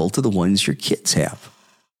identical to the ones your kids have.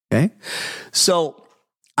 Okay? So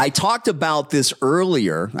I talked about this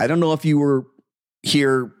earlier. I don't know if you were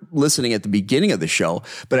here listening at the beginning of the show,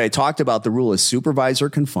 but I talked about the rule is supervise or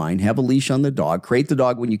confine, have a leash on the dog, crate the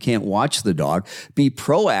dog when you can't watch the dog, be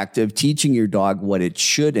proactive, teaching your dog what it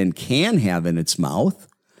should and can have in its mouth,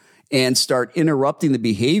 and start interrupting the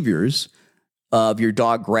behaviors of your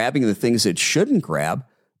dog grabbing the things it shouldn't grab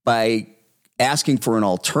by asking for an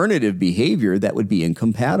alternative behavior that would be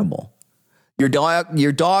incompatible. Your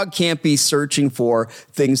dog can't be searching for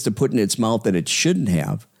things to put in its mouth that it shouldn't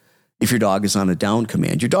have if your dog is on a down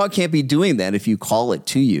command. Your dog can't be doing that if you call it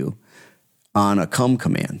to you on a come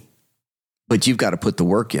command. But you've got to put the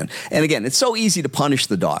work in. And again, it's so easy to punish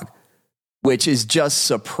the dog, which is just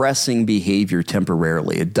suppressing behavior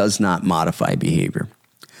temporarily. It does not modify behavior.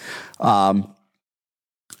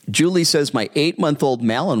 Julie says, my 8-month-old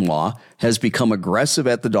Malinois has become aggressive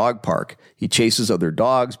at the dog park. He chases other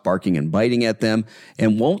dogs, barking and biting at them,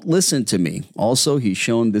 and won't listen to me. Also, he's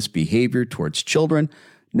shown this behavior towards children.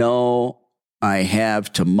 No, I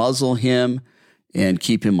have to muzzle him and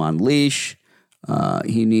keep him on leash.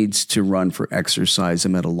 He needs to run for exercise.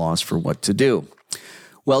 I'm at a loss for what to do.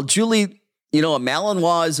 Well, Julie, a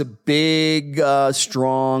Malinois is a big,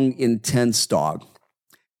 strong, intense dog.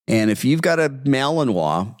 And if you've got a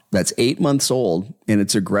Malinois that's 8 months old and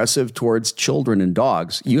it's aggressive towards children and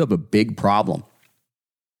dogs, you have a big problem.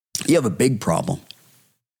 You have a big problem.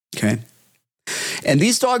 Okay? And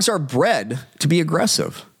these dogs are bred to be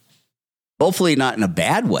aggressive. Hopefully not in a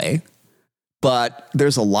bad way, but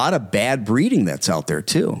there's a lot of bad breeding that's out there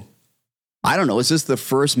too. I don't know. Is this the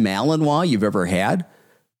first Malinois you've ever had?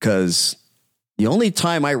 Because the only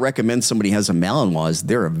time I recommend somebody has a Malinois is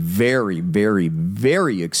they're a very, very,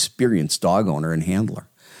 very experienced dog owner and handler,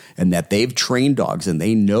 and that they've trained dogs and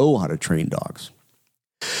they know how to train dogs.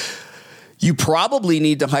 You probably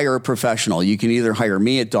need to hire a professional. You can either hire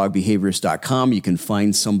me at dogbehaviorist.com. You can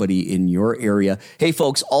find somebody in your area. Hey,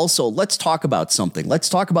 folks, also, let's talk about something. Let's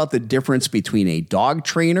talk about the difference between a dog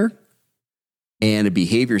trainer and a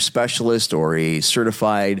behavior specialist or a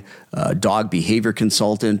certified dog behavior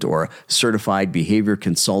consultant or a certified behavior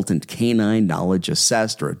consultant, canine knowledge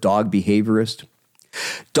assessed, or a dog behaviorist.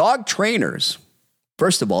 Dog trainers,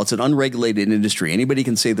 first of all, it's an unregulated industry. Anybody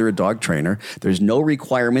can say they're a dog trainer. There's no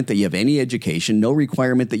requirement that you have any education, no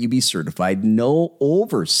requirement that you be certified, no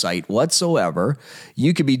oversight whatsoever.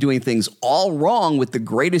 You could be doing things all wrong with the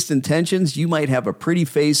greatest intentions. You might have a pretty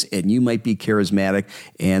face and you might be charismatic,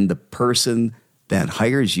 and the person that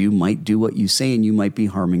hires you might do what you say and you might be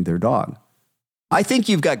harming their dog. I think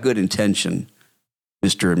you've got good intention,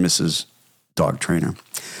 Mr. and Mrs. Dog Trainer.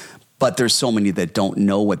 But there's so many that don't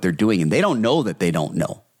know what they're doing, and they don't know that they don't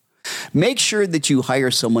know. Make sure that you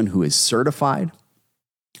hire someone who is certified,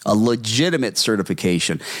 a legitimate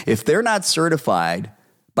certification. If they're not certified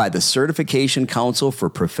by the Certification Council for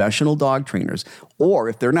Professional Dog Trainers, or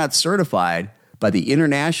if they're not certified by the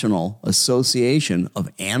International Association of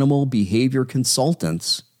Animal Behavior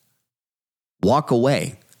Consultants, walk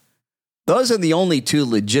away. Those are the only two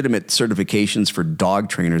legitimate certifications for dog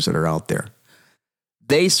trainers that are out there.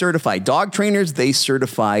 They certify dog trainers, they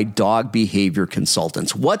certify dog behavior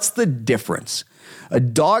consultants. What's the difference? A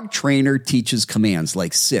dog trainer teaches commands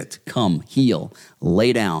like sit, come, heel,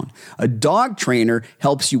 lay down. A dog trainer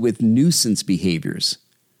helps you with nuisance behaviors,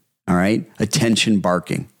 all right? Attention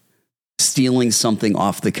barking, stealing something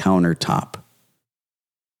off the countertop,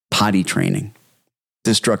 potty training,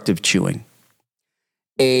 destructive chewing.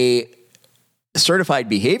 A certified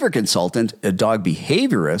behavior consultant, a dog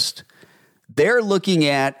behaviorist, they're looking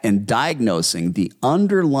at and diagnosing the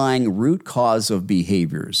underlying root cause of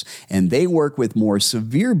behaviors, and they work with more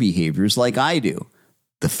severe behaviors like I do.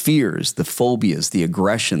 The fears, the phobias, the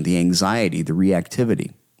aggression, the anxiety, the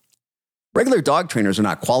reactivity. Regular dog trainers are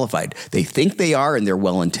not qualified. They think they are, and they're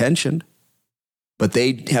well-intentioned, but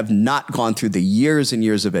they have not gone through the years and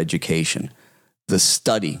years of education, the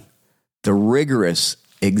study, the rigorous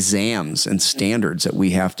exams and standards that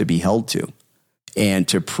we have to be held to, and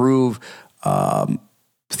to prove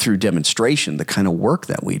through demonstration the kind of work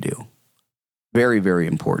that we do. Very, very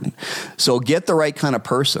important. So get the right kind of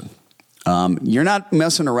person. You're not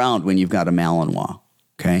messing around when you've got a Malinois,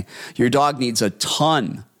 okay? Your dog needs a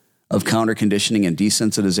ton of counter conditioning and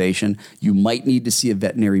desensitization. You might need to see a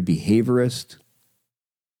veterinary behaviorist,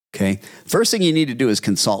 okay? First thing you need to do is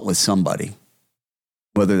consult with somebody,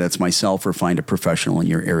 whether that's myself or find a professional in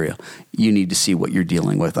your area. You need to see what you're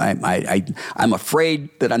dealing with. I'm afraid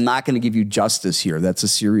that I'm not going to give you justice here. That's a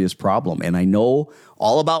serious problem. And I know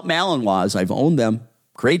all about Malinois. I've owned them.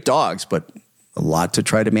 Great dogs, but a lot to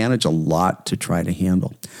try to manage, a lot to try to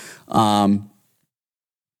handle.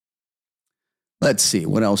 Let's see.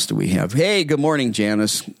 What else do we have? Hey, good morning,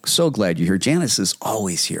 Janice. So glad you're here. Janice is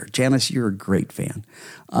always here. Janice, you're a great fan.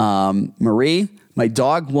 Marie, my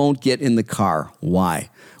dog won't get in the car. Why?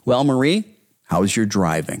 Well, Marie, how's your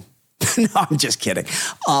driving? No, I'm just kidding.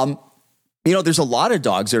 There's a lot of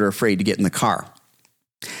dogs that are afraid to get in the car.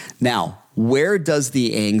 Now, where does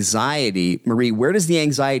the anxiety, Marie, where does the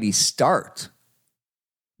anxiety start?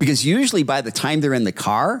 Because usually by the time they're in the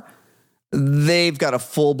car, they've got a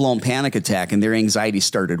full-blown panic attack and their anxiety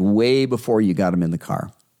started way before you got them in the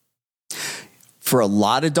car. For a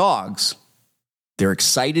lot of dogs, they're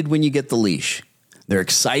excited when you get the leash. They're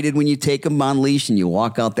excited when you take them on leash and you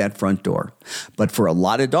walk out that front door. But for a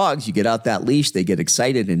lot of dogs, you get out that leash, they get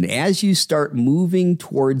excited. And as you start moving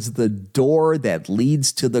towards the door that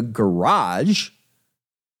leads to the garage,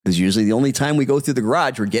 because usually the only time we go through the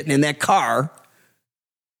garage, we're getting in that car.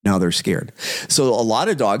 Now they're scared. So a lot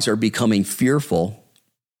of dogs are becoming fearful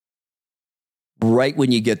right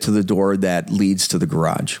when you get to the door that leads to the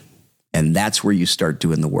garage. And that's where you start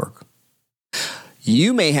doing the work.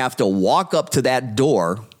 You may have to walk up to that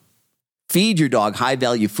door, feed your dog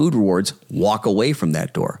high-value food rewards, walk away from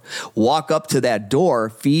that door. Walk up to that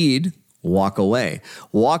door, feed, walk away.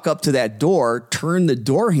 Walk up to that door, turn the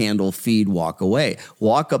door handle, feed, walk away.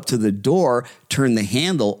 Walk up to the door, turn the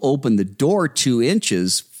handle, open the door 2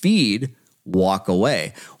 inches, feed, walk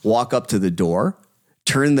away. Walk up to the door,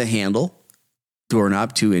 turn the handle,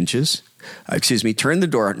 doorknob 2 inches. Turn the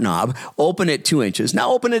doorknob, open it 2 inches.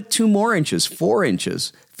 Now open it 2 more inches, 4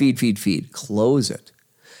 inches. Feed, feed, feed. Close it.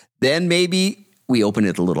 Then maybe we open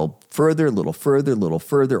it a little further, a little further, a little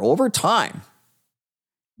further over time.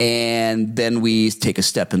 And then we take a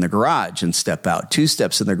step in the garage and step out. 2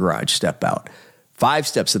 steps in the garage, step out. 5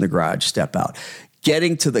 steps in the garage, step out.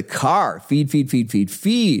 Getting to the car, feed, feed, feed, feed,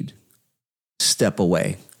 feed. Step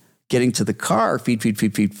away. Getting to the car, feed, feed,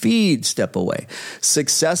 feed, feed, feed, step away.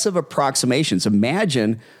 Successive approximations.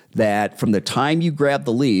 Imagine that from the time you grab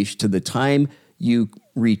the leash to the time you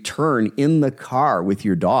return in the car with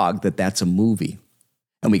your dog, that's a movie.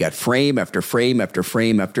 And we got frame after frame after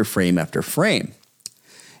frame after frame after frame.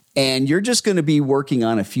 And you're just going to be working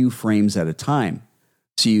on a few frames at a time.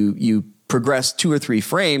 So you progress 2 or 3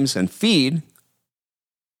 frames and feed,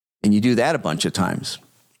 and you do that a bunch of times.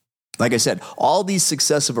 Like I said, all these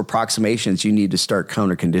successive approximations, you need to start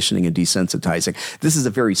counter-conditioning and desensitizing. This is a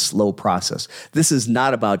very slow process. This is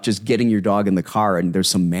not about just getting your dog in the car and there's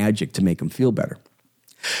some magic to make them feel better.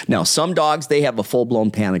 Now, some dogs, they have a full-blown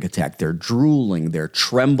panic attack. They're drooling, they're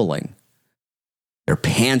trembling, they're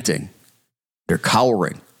panting, they're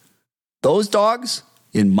cowering. Those dogs,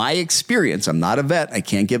 in my experience, I'm not a vet, I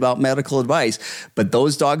can't give out medical advice, but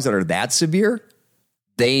those dogs that are that severe,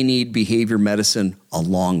 they need behavior medicine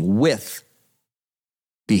along with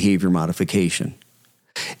behavior modification.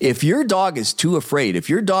 If your dog is too afraid, if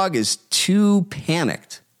your dog is too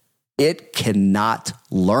panicked, it cannot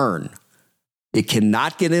learn. It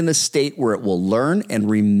cannot get in a state where it will learn and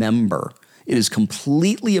remember. It is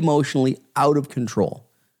completely emotionally out of control.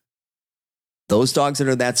 Those dogs that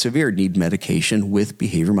are that severe need medication with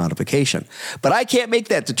behavior modification. But I can't make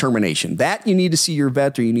that determination. That you need to see your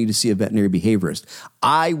vet or you need to see a veterinary behaviorist.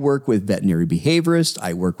 I work with veterinary behaviorists.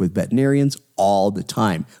 I work with veterinarians all the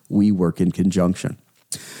time. We work in conjunction.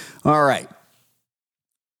 All right.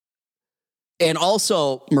 And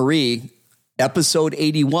also, Marie, episode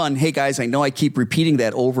 81. Hey, guys, I know I keep repeating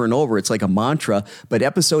that over and over. It's like a mantra. But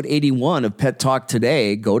episode 81 of Pet Talk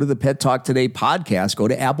Today, go to the Pet Talk Today podcast, go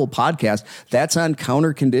to Apple Podcast. That's on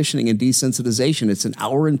counter conditioning and desensitization. It's 1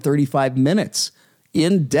 hour and 35 minutes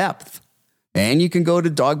in depth. And you can go to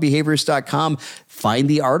dogbehaviorist.com, find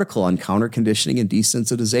the article on counter conditioning and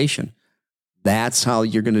desensitization. That's how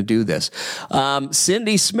you're going to do this.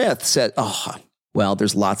 Cindy Smith said, well,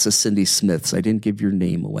 there's lots of Cindy Smiths. I didn't give your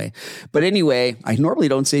name away. But anyway, I normally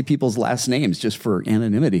don't say people's last names just for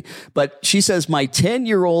anonymity. But she says, my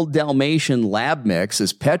 10-year-old Dalmatian lab mix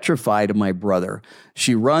is petrified of my brother.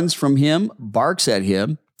 She runs from him, barks at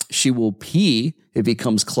him. She will pee if he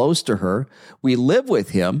comes close to her. We live with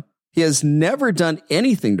him. He has never done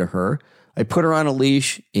anything to her. I put her on a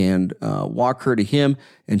leash and walk her to him,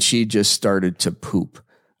 and she just started to poop.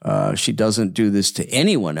 She doesn't do this to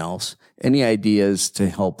anyone else. Any ideas to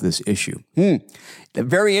help this issue?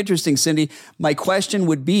 Very interesting, Cindy. My question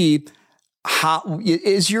would be, how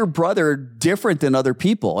is your brother different than other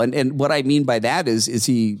people? And what I mean by that is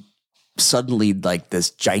he suddenly like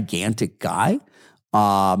this gigantic guy?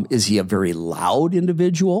 Is he a very loud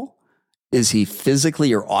individual? Is he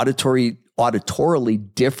physically or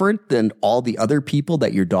auditorily different than all the other people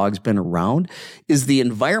that your dog's been around? Is the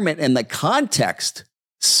environment and the context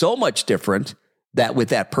so much different that with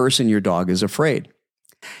that person, your dog is afraid.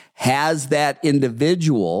 Has that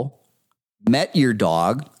individual met your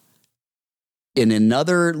dog in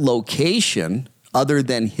another location other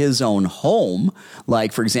than his own home?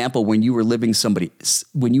 Like, for example, when you were living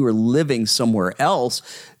somewhere else,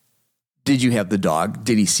 did you have the dog?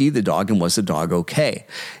 Did he see the dog, and was the dog okay?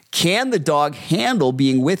 Can the dog handle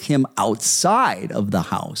being with him outside of the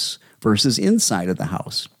house versus inside of the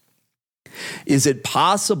house? Is it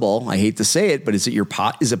possible, I hate to say it, but is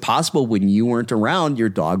it possible when you weren't around, your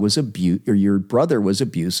dog was or your brother was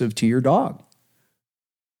abusive to your dog?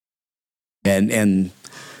 And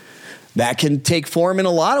that can take form in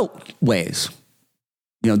a lot of ways.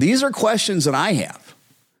 These are questions that I have.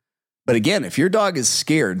 But again, if your dog is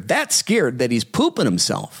scared that he's pooping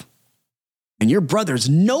himself, and your brother's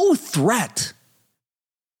no threat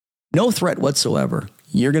whatsoever,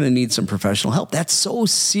 you're going to need some professional help. That's so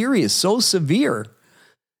serious, so severe.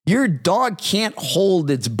 Your dog can't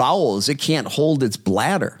hold its bowels. It can't hold its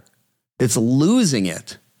bladder. It's losing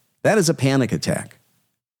it. That is a panic attack.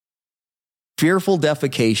 Fearful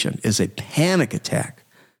defecation is a panic attack.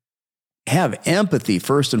 Have empathy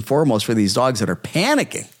first and foremost for these dogs that are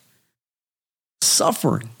panicking,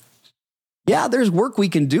 suffering. Yeah, there's work we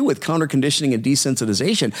can do with counter conditioning and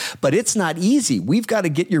desensitization, but it's not easy. We've got to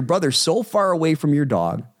get your brother so far away from your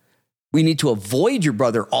dog. We need to avoid your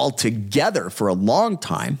brother altogether for a long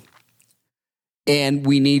time. And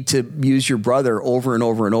we need to use your brother over and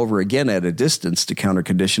over and over again at a distance to counter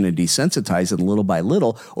condition and desensitize, and little by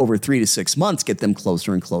little, over 3 to 6 months, get them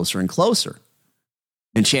closer and closer and closer.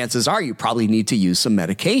 And chances are you probably need to use some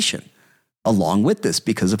medication along with this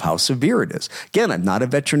because of how severe it is. Again, I'm not a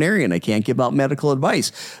veterinarian. I can't give out medical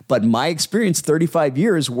advice. But my experience, 35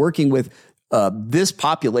 years working with this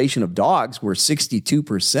population of dogs, where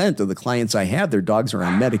 62% of the clients I have, their dogs are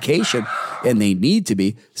on medication, and they need to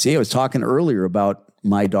be. See, I was talking earlier about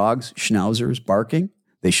my dogs, schnauzers, barking.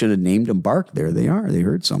 They should have named them Bark. There they are. They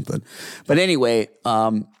heard something. But anyway,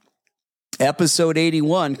 episode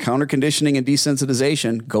 81, counter conditioning and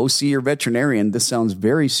desensitization. Go see your veterinarian. This sounds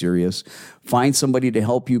very serious. Find somebody to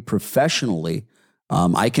help you professionally.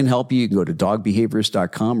 I can help you. You can go to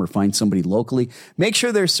dogbehaviorist.com or find somebody locally. Make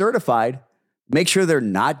sure they're certified. Make sure they're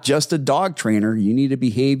not just a dog trainer. You need a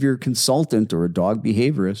behavior consultant or a dog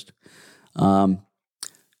behaviorist.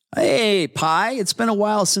 Hey, Pi, it's been a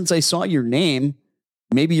while since I saw your name.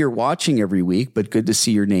 Maybe you're watching every week, but good to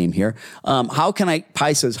see your name here.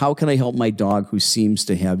 Pi says, how can I help my dog who seems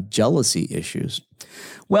to have jealousy issues?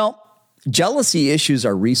 Well, jealousy issues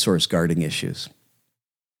are resource guarding issues.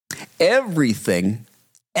 Everything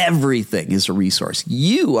is a resource.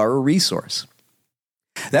 You are a resource.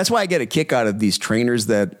 That's why I get a kick out of these trainers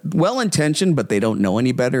that well-intentioned, but they don't know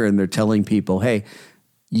any better. And they're telling people, hey,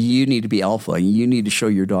 you need to be alpha. You need to show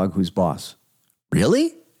your dog who's boss.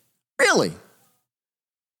 Really? Really?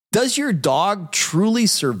 Does your dog truly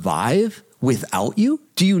survive without you?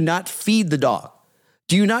 Do you not feed the dog?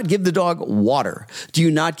 Do you not give the dog water? Do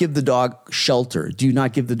you not give the dog shelter? Do you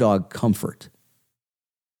not give the dog comfort?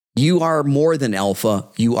 You are more than alpha.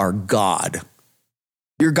 You are God.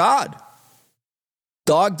 You're God.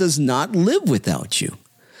 Dog does not live without you.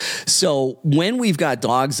 So when we've got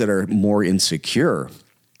dogs that are more insecure,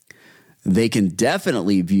 they can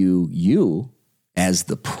definitely view you as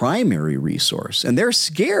the primary resource, and they're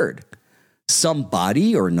scared.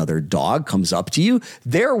 Somebody or another dog comes up to you,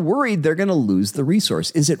 they're worried they're going to lose the resource.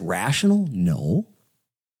 Is it rational? No.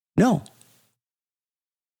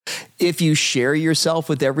 If you share yourself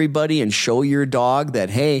with everybody and show your dog that,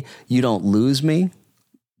 hey, you don't lose me,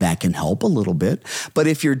 that can help a little bit. But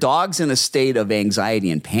if your dog's in a state of anxiety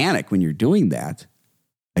and panic when you're doing that,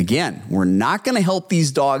 again, we're not going to help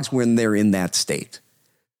these dogs when they're in that state.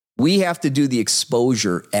 We have to do the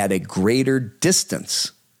exposure at a greater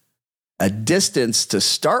distance, a distance to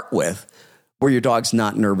start with where your dog's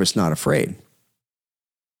not nervous, not afraid,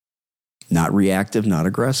 not reactive, not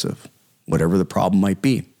aggressive, whatever the problem might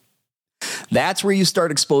be. That's where you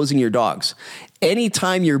start exposing your dogs.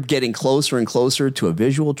 Anytime you're getting closer and closer to a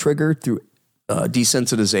visual trigger through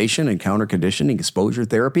desensitization and counter conditioning, exposure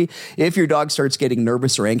therapy, if your dog starts getting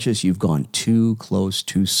nervous or anxious, you've gone too close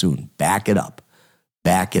too soon. Back it up.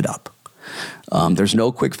 Back it up. There's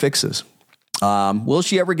no quick fixes. Will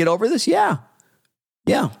she ever get over this? Yeah.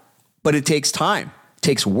 But it takes time. It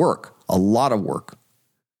takes work. A lot of work.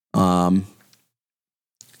 Let's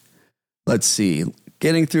see.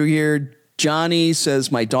 Getting through here. Johnny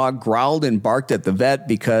says, my dog growled and barked at the vet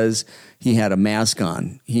because he had a mask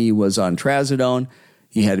on. He was on trazodone.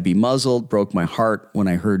 He had to be muzzled. Broke my heart when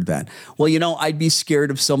I heard that. Well, I'd be scared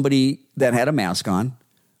of somebody that had a mask on.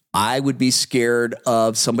 I would be scared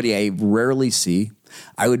of somebody I rarely see.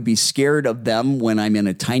 I would be scared of them when I'm in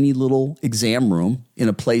a tiny little exam room in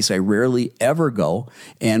a place I rarely ever go,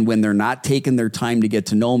 and when they're not taking their time to get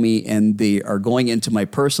to know me and they are going into my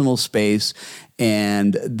personal space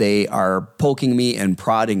and they are poking me and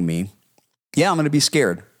prodding me. Yeah, I'm going to be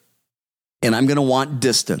scared. And I'm going to want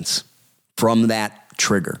distance from that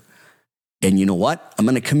trigger. And you know what? I'm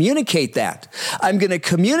going to communicate that. I'm going to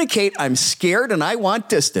communicate I'm scared and I want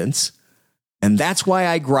distance, and that's why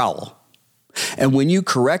I growl. And when you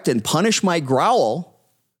correct and punish my growl,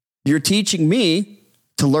 you're teaching me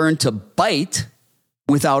to learn to bite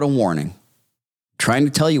without a warning. I'm trying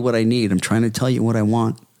to tell you what I need. I'm trying to tell you what I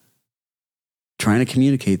want. I'm trying to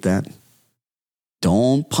communicate that.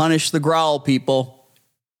 Don't punish the growl, people.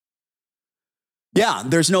 Yeah,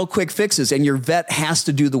 there's no quick fixes, and your vet has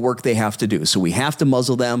to do the work they have to do. So we have to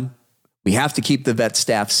muzzle them. We have to keep the vet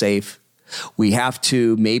staff safe. We have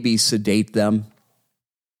to maybe sedate them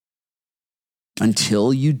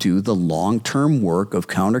until you do the long-term work of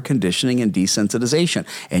counter-conditioning and desensitization.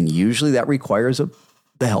 And usually that requires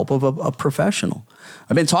the help of a professional.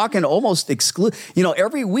 I've been talking almost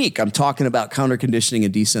every week I'm talking about counter-conditioning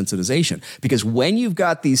and desensitization, because when you've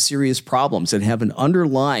got these serious problems that have an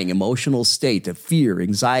underlying emotional state of fear,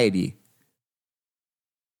 anxiety,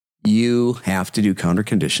 you have to do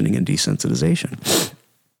counter-conditioning and desensitization.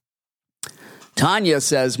 Tanya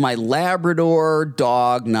says, my Labrador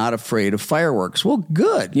dog not afraid of fireworks. Well,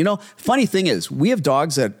 good. Funny thing is, we have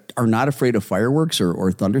dogs that are not afraid of fireworks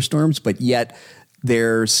or thunderstorms, but yet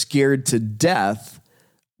they're scared to death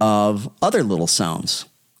of other little sounds.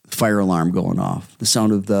 Fire alarm going off, the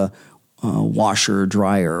sound of the washer or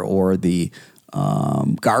dryer, or the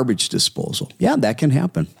garbage disposal. Yeah, that can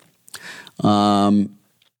happen.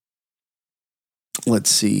 Let's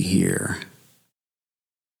see here.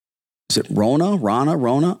 Is it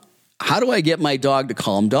Rona? How do I get my dog to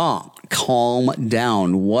calm down?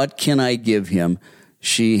 What can I give him?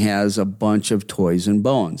 She has a bunch of toys and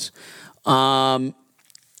bones. Well,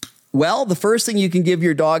 the first thing you can give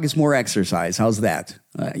your dog is more exercise. How's that?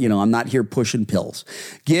 I'm not here pushing pills.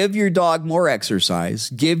 Give your dog more exercise.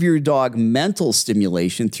 Give your dog mental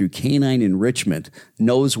stimulation through canine enrichment,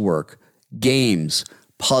 nose work, games,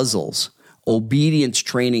 puzzles, obedience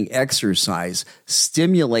training exercise.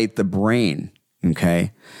 Stimulate the brain,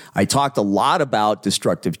 okay? I talked a lot about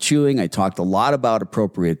destructive chewing. I talked a lot about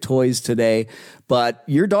appropriate toys today, but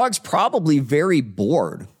your dog's probably very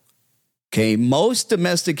bored, okay? Most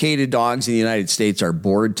domesticated dogs in the United States are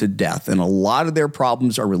bored to death, and a lot of their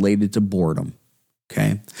problems are related to boredom,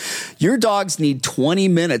 okay? Your dogs need 20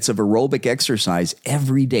 minutes of aerobic exercise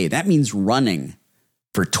every day. That means running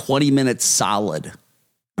for 20 minutes solid.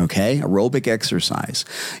 Okay, aerobic exercise.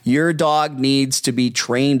 Your dog needs to be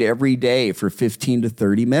trained every day for 15 to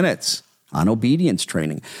 30 minutes on obedience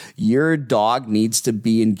training. Your dog needs to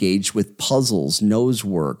be engaged with puzzles, nose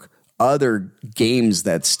work, other games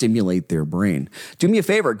that stimulate their brain. Do me a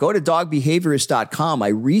favor, go to dogbehaviorist.com. I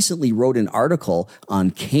recently wrote an article on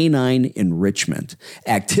canine enrichment,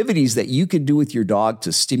 activities that you can do with your dog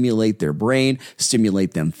to stimulate their brain,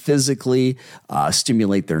 stimulate them physically,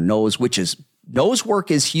 stimulate their nose, nose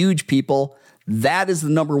work is huge, people. That is the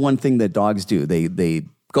number one thing that dogs do. They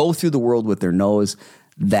go through the world with their nose.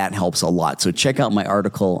 That helps a lot. So check out my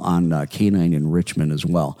article on canine enrichment as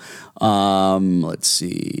well. Let's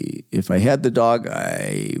see. If I had the dog,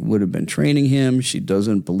 I would have been training him. She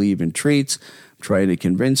doesn't believe in treats. Try to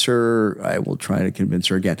convince her. I will try to convince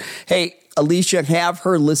her again. Hey, Alicia, have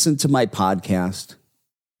her listen to my podcast.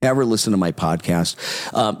 Have her listen to my podcast.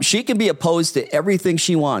 She can be opposed to everything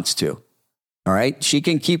she wants to. All right. She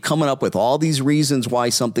can keep coming up with all these reasons why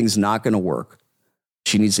something's not going to work.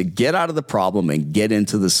 She needs to get out of the problem and get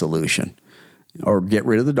into the solution, or get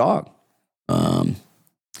rid of the dog. All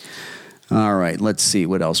right. Let's see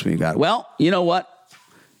what else we got. Well, you know what?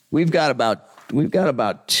 We've got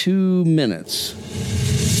about 2 minutes.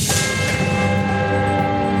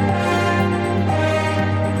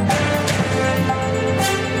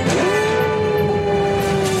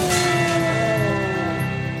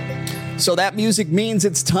 So that music means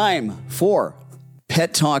it's time for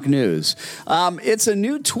Pet Talk News. It's a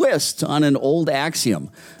new twist on an old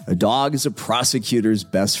axiom. A dog is a prosecutor's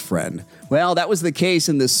best friend. Well, that was the case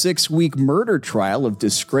in the 6-week murder trial of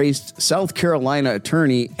disgraced South Carolina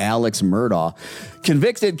attorney Alex Murdaugh.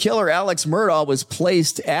 Convicted killer Alex Murdaugh was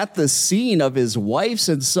placed at the scene of his wife's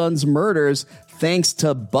and son's murders thanks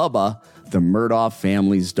to Bubba, the Murdaugh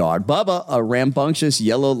family's dog. Bubba, a rambunctious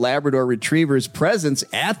yellow Labrador retriever's presence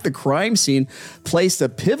at the crime scene, played a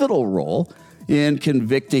pivotal role in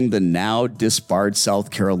convicting the now disbarred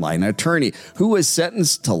South Carolina attorney, who was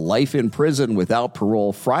sentenced to life in prison without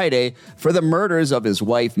parole Friday for the murders of his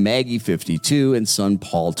wife Maggie, 52, and son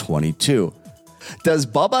Paul, 22. Does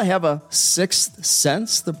Bubba have a sixth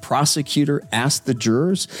sense? The prosecutor asked the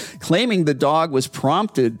jurors, claiming the dog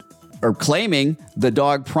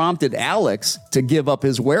prompted Alex to give up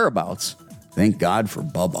his whereabouts. Thank God for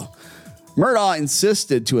Bubba. Murdaugh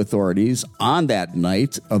insisted to authorities on that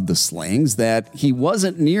night of the slayings that he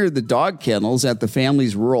wasn't near the dog kennels at the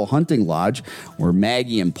family's rural hunting lodge where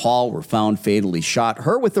Maggie and Paul were found fatally shot,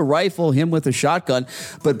 her with a rifle, him with a shotgun.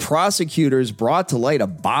 But prosecutors brought to light a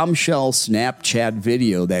bombshell Snapchat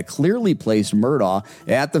video that clearly placed Murdaugh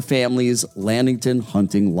at the family's Landington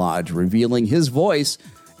Hunting Lodge, revealing his voice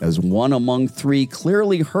as one among three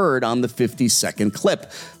clearly heard on the 50-second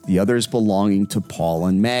clip, the others belonging to Paul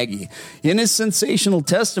and Maggie. In his sensational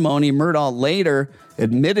testimony, Murdaugh later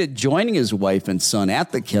admitted joining his wife and son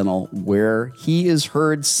at the kennel, where he is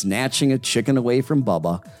heard snatching a chicken away from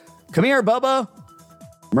Bubba. "Come here, Bubba."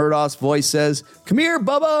 Murdaugh's voice says, "Come here,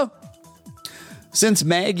 Bubba." Since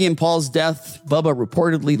Maggie and Paul's death, Bubba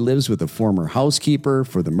reportedly lives with a former housekeeper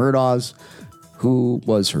for the Murdaughs, who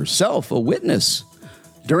was herself a witness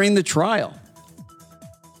during the trial.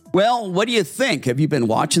 Well, what do you think? Have you been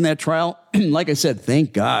watching that trial? Like I said,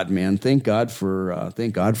 thank God, man. Thank God for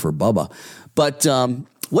Bubba. But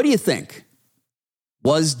what do you think?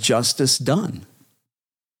 Was justice done?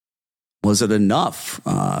 Was it enough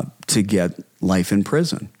to get life in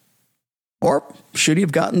prison? Or should he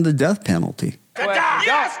have gotten the death penalty?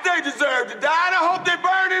 Yes, they deserve to die, and I hope they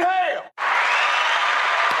burn in hell.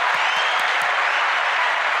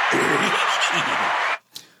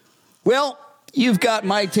 Well, you've got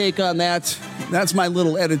my take on that. That's my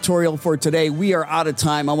little editorial for today. We are out of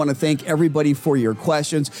time. I want to thank everybody for your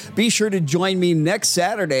questions. Be sure to join me next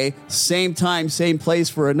Saturday, same time, same place,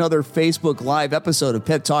 for another Facebook Live episode of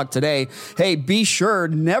Pet Talk Today. Hey, be sure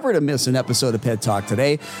never to miss an episode of Pet Talk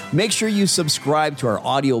Today. Make sure you subscribe to our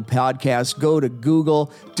audio podcast. Go to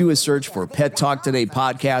Google, do a search for Pet Talk Today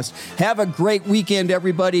podcast. Have a great weekend,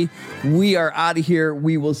 everybody. We are out of here.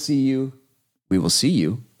 We will see you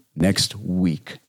next week.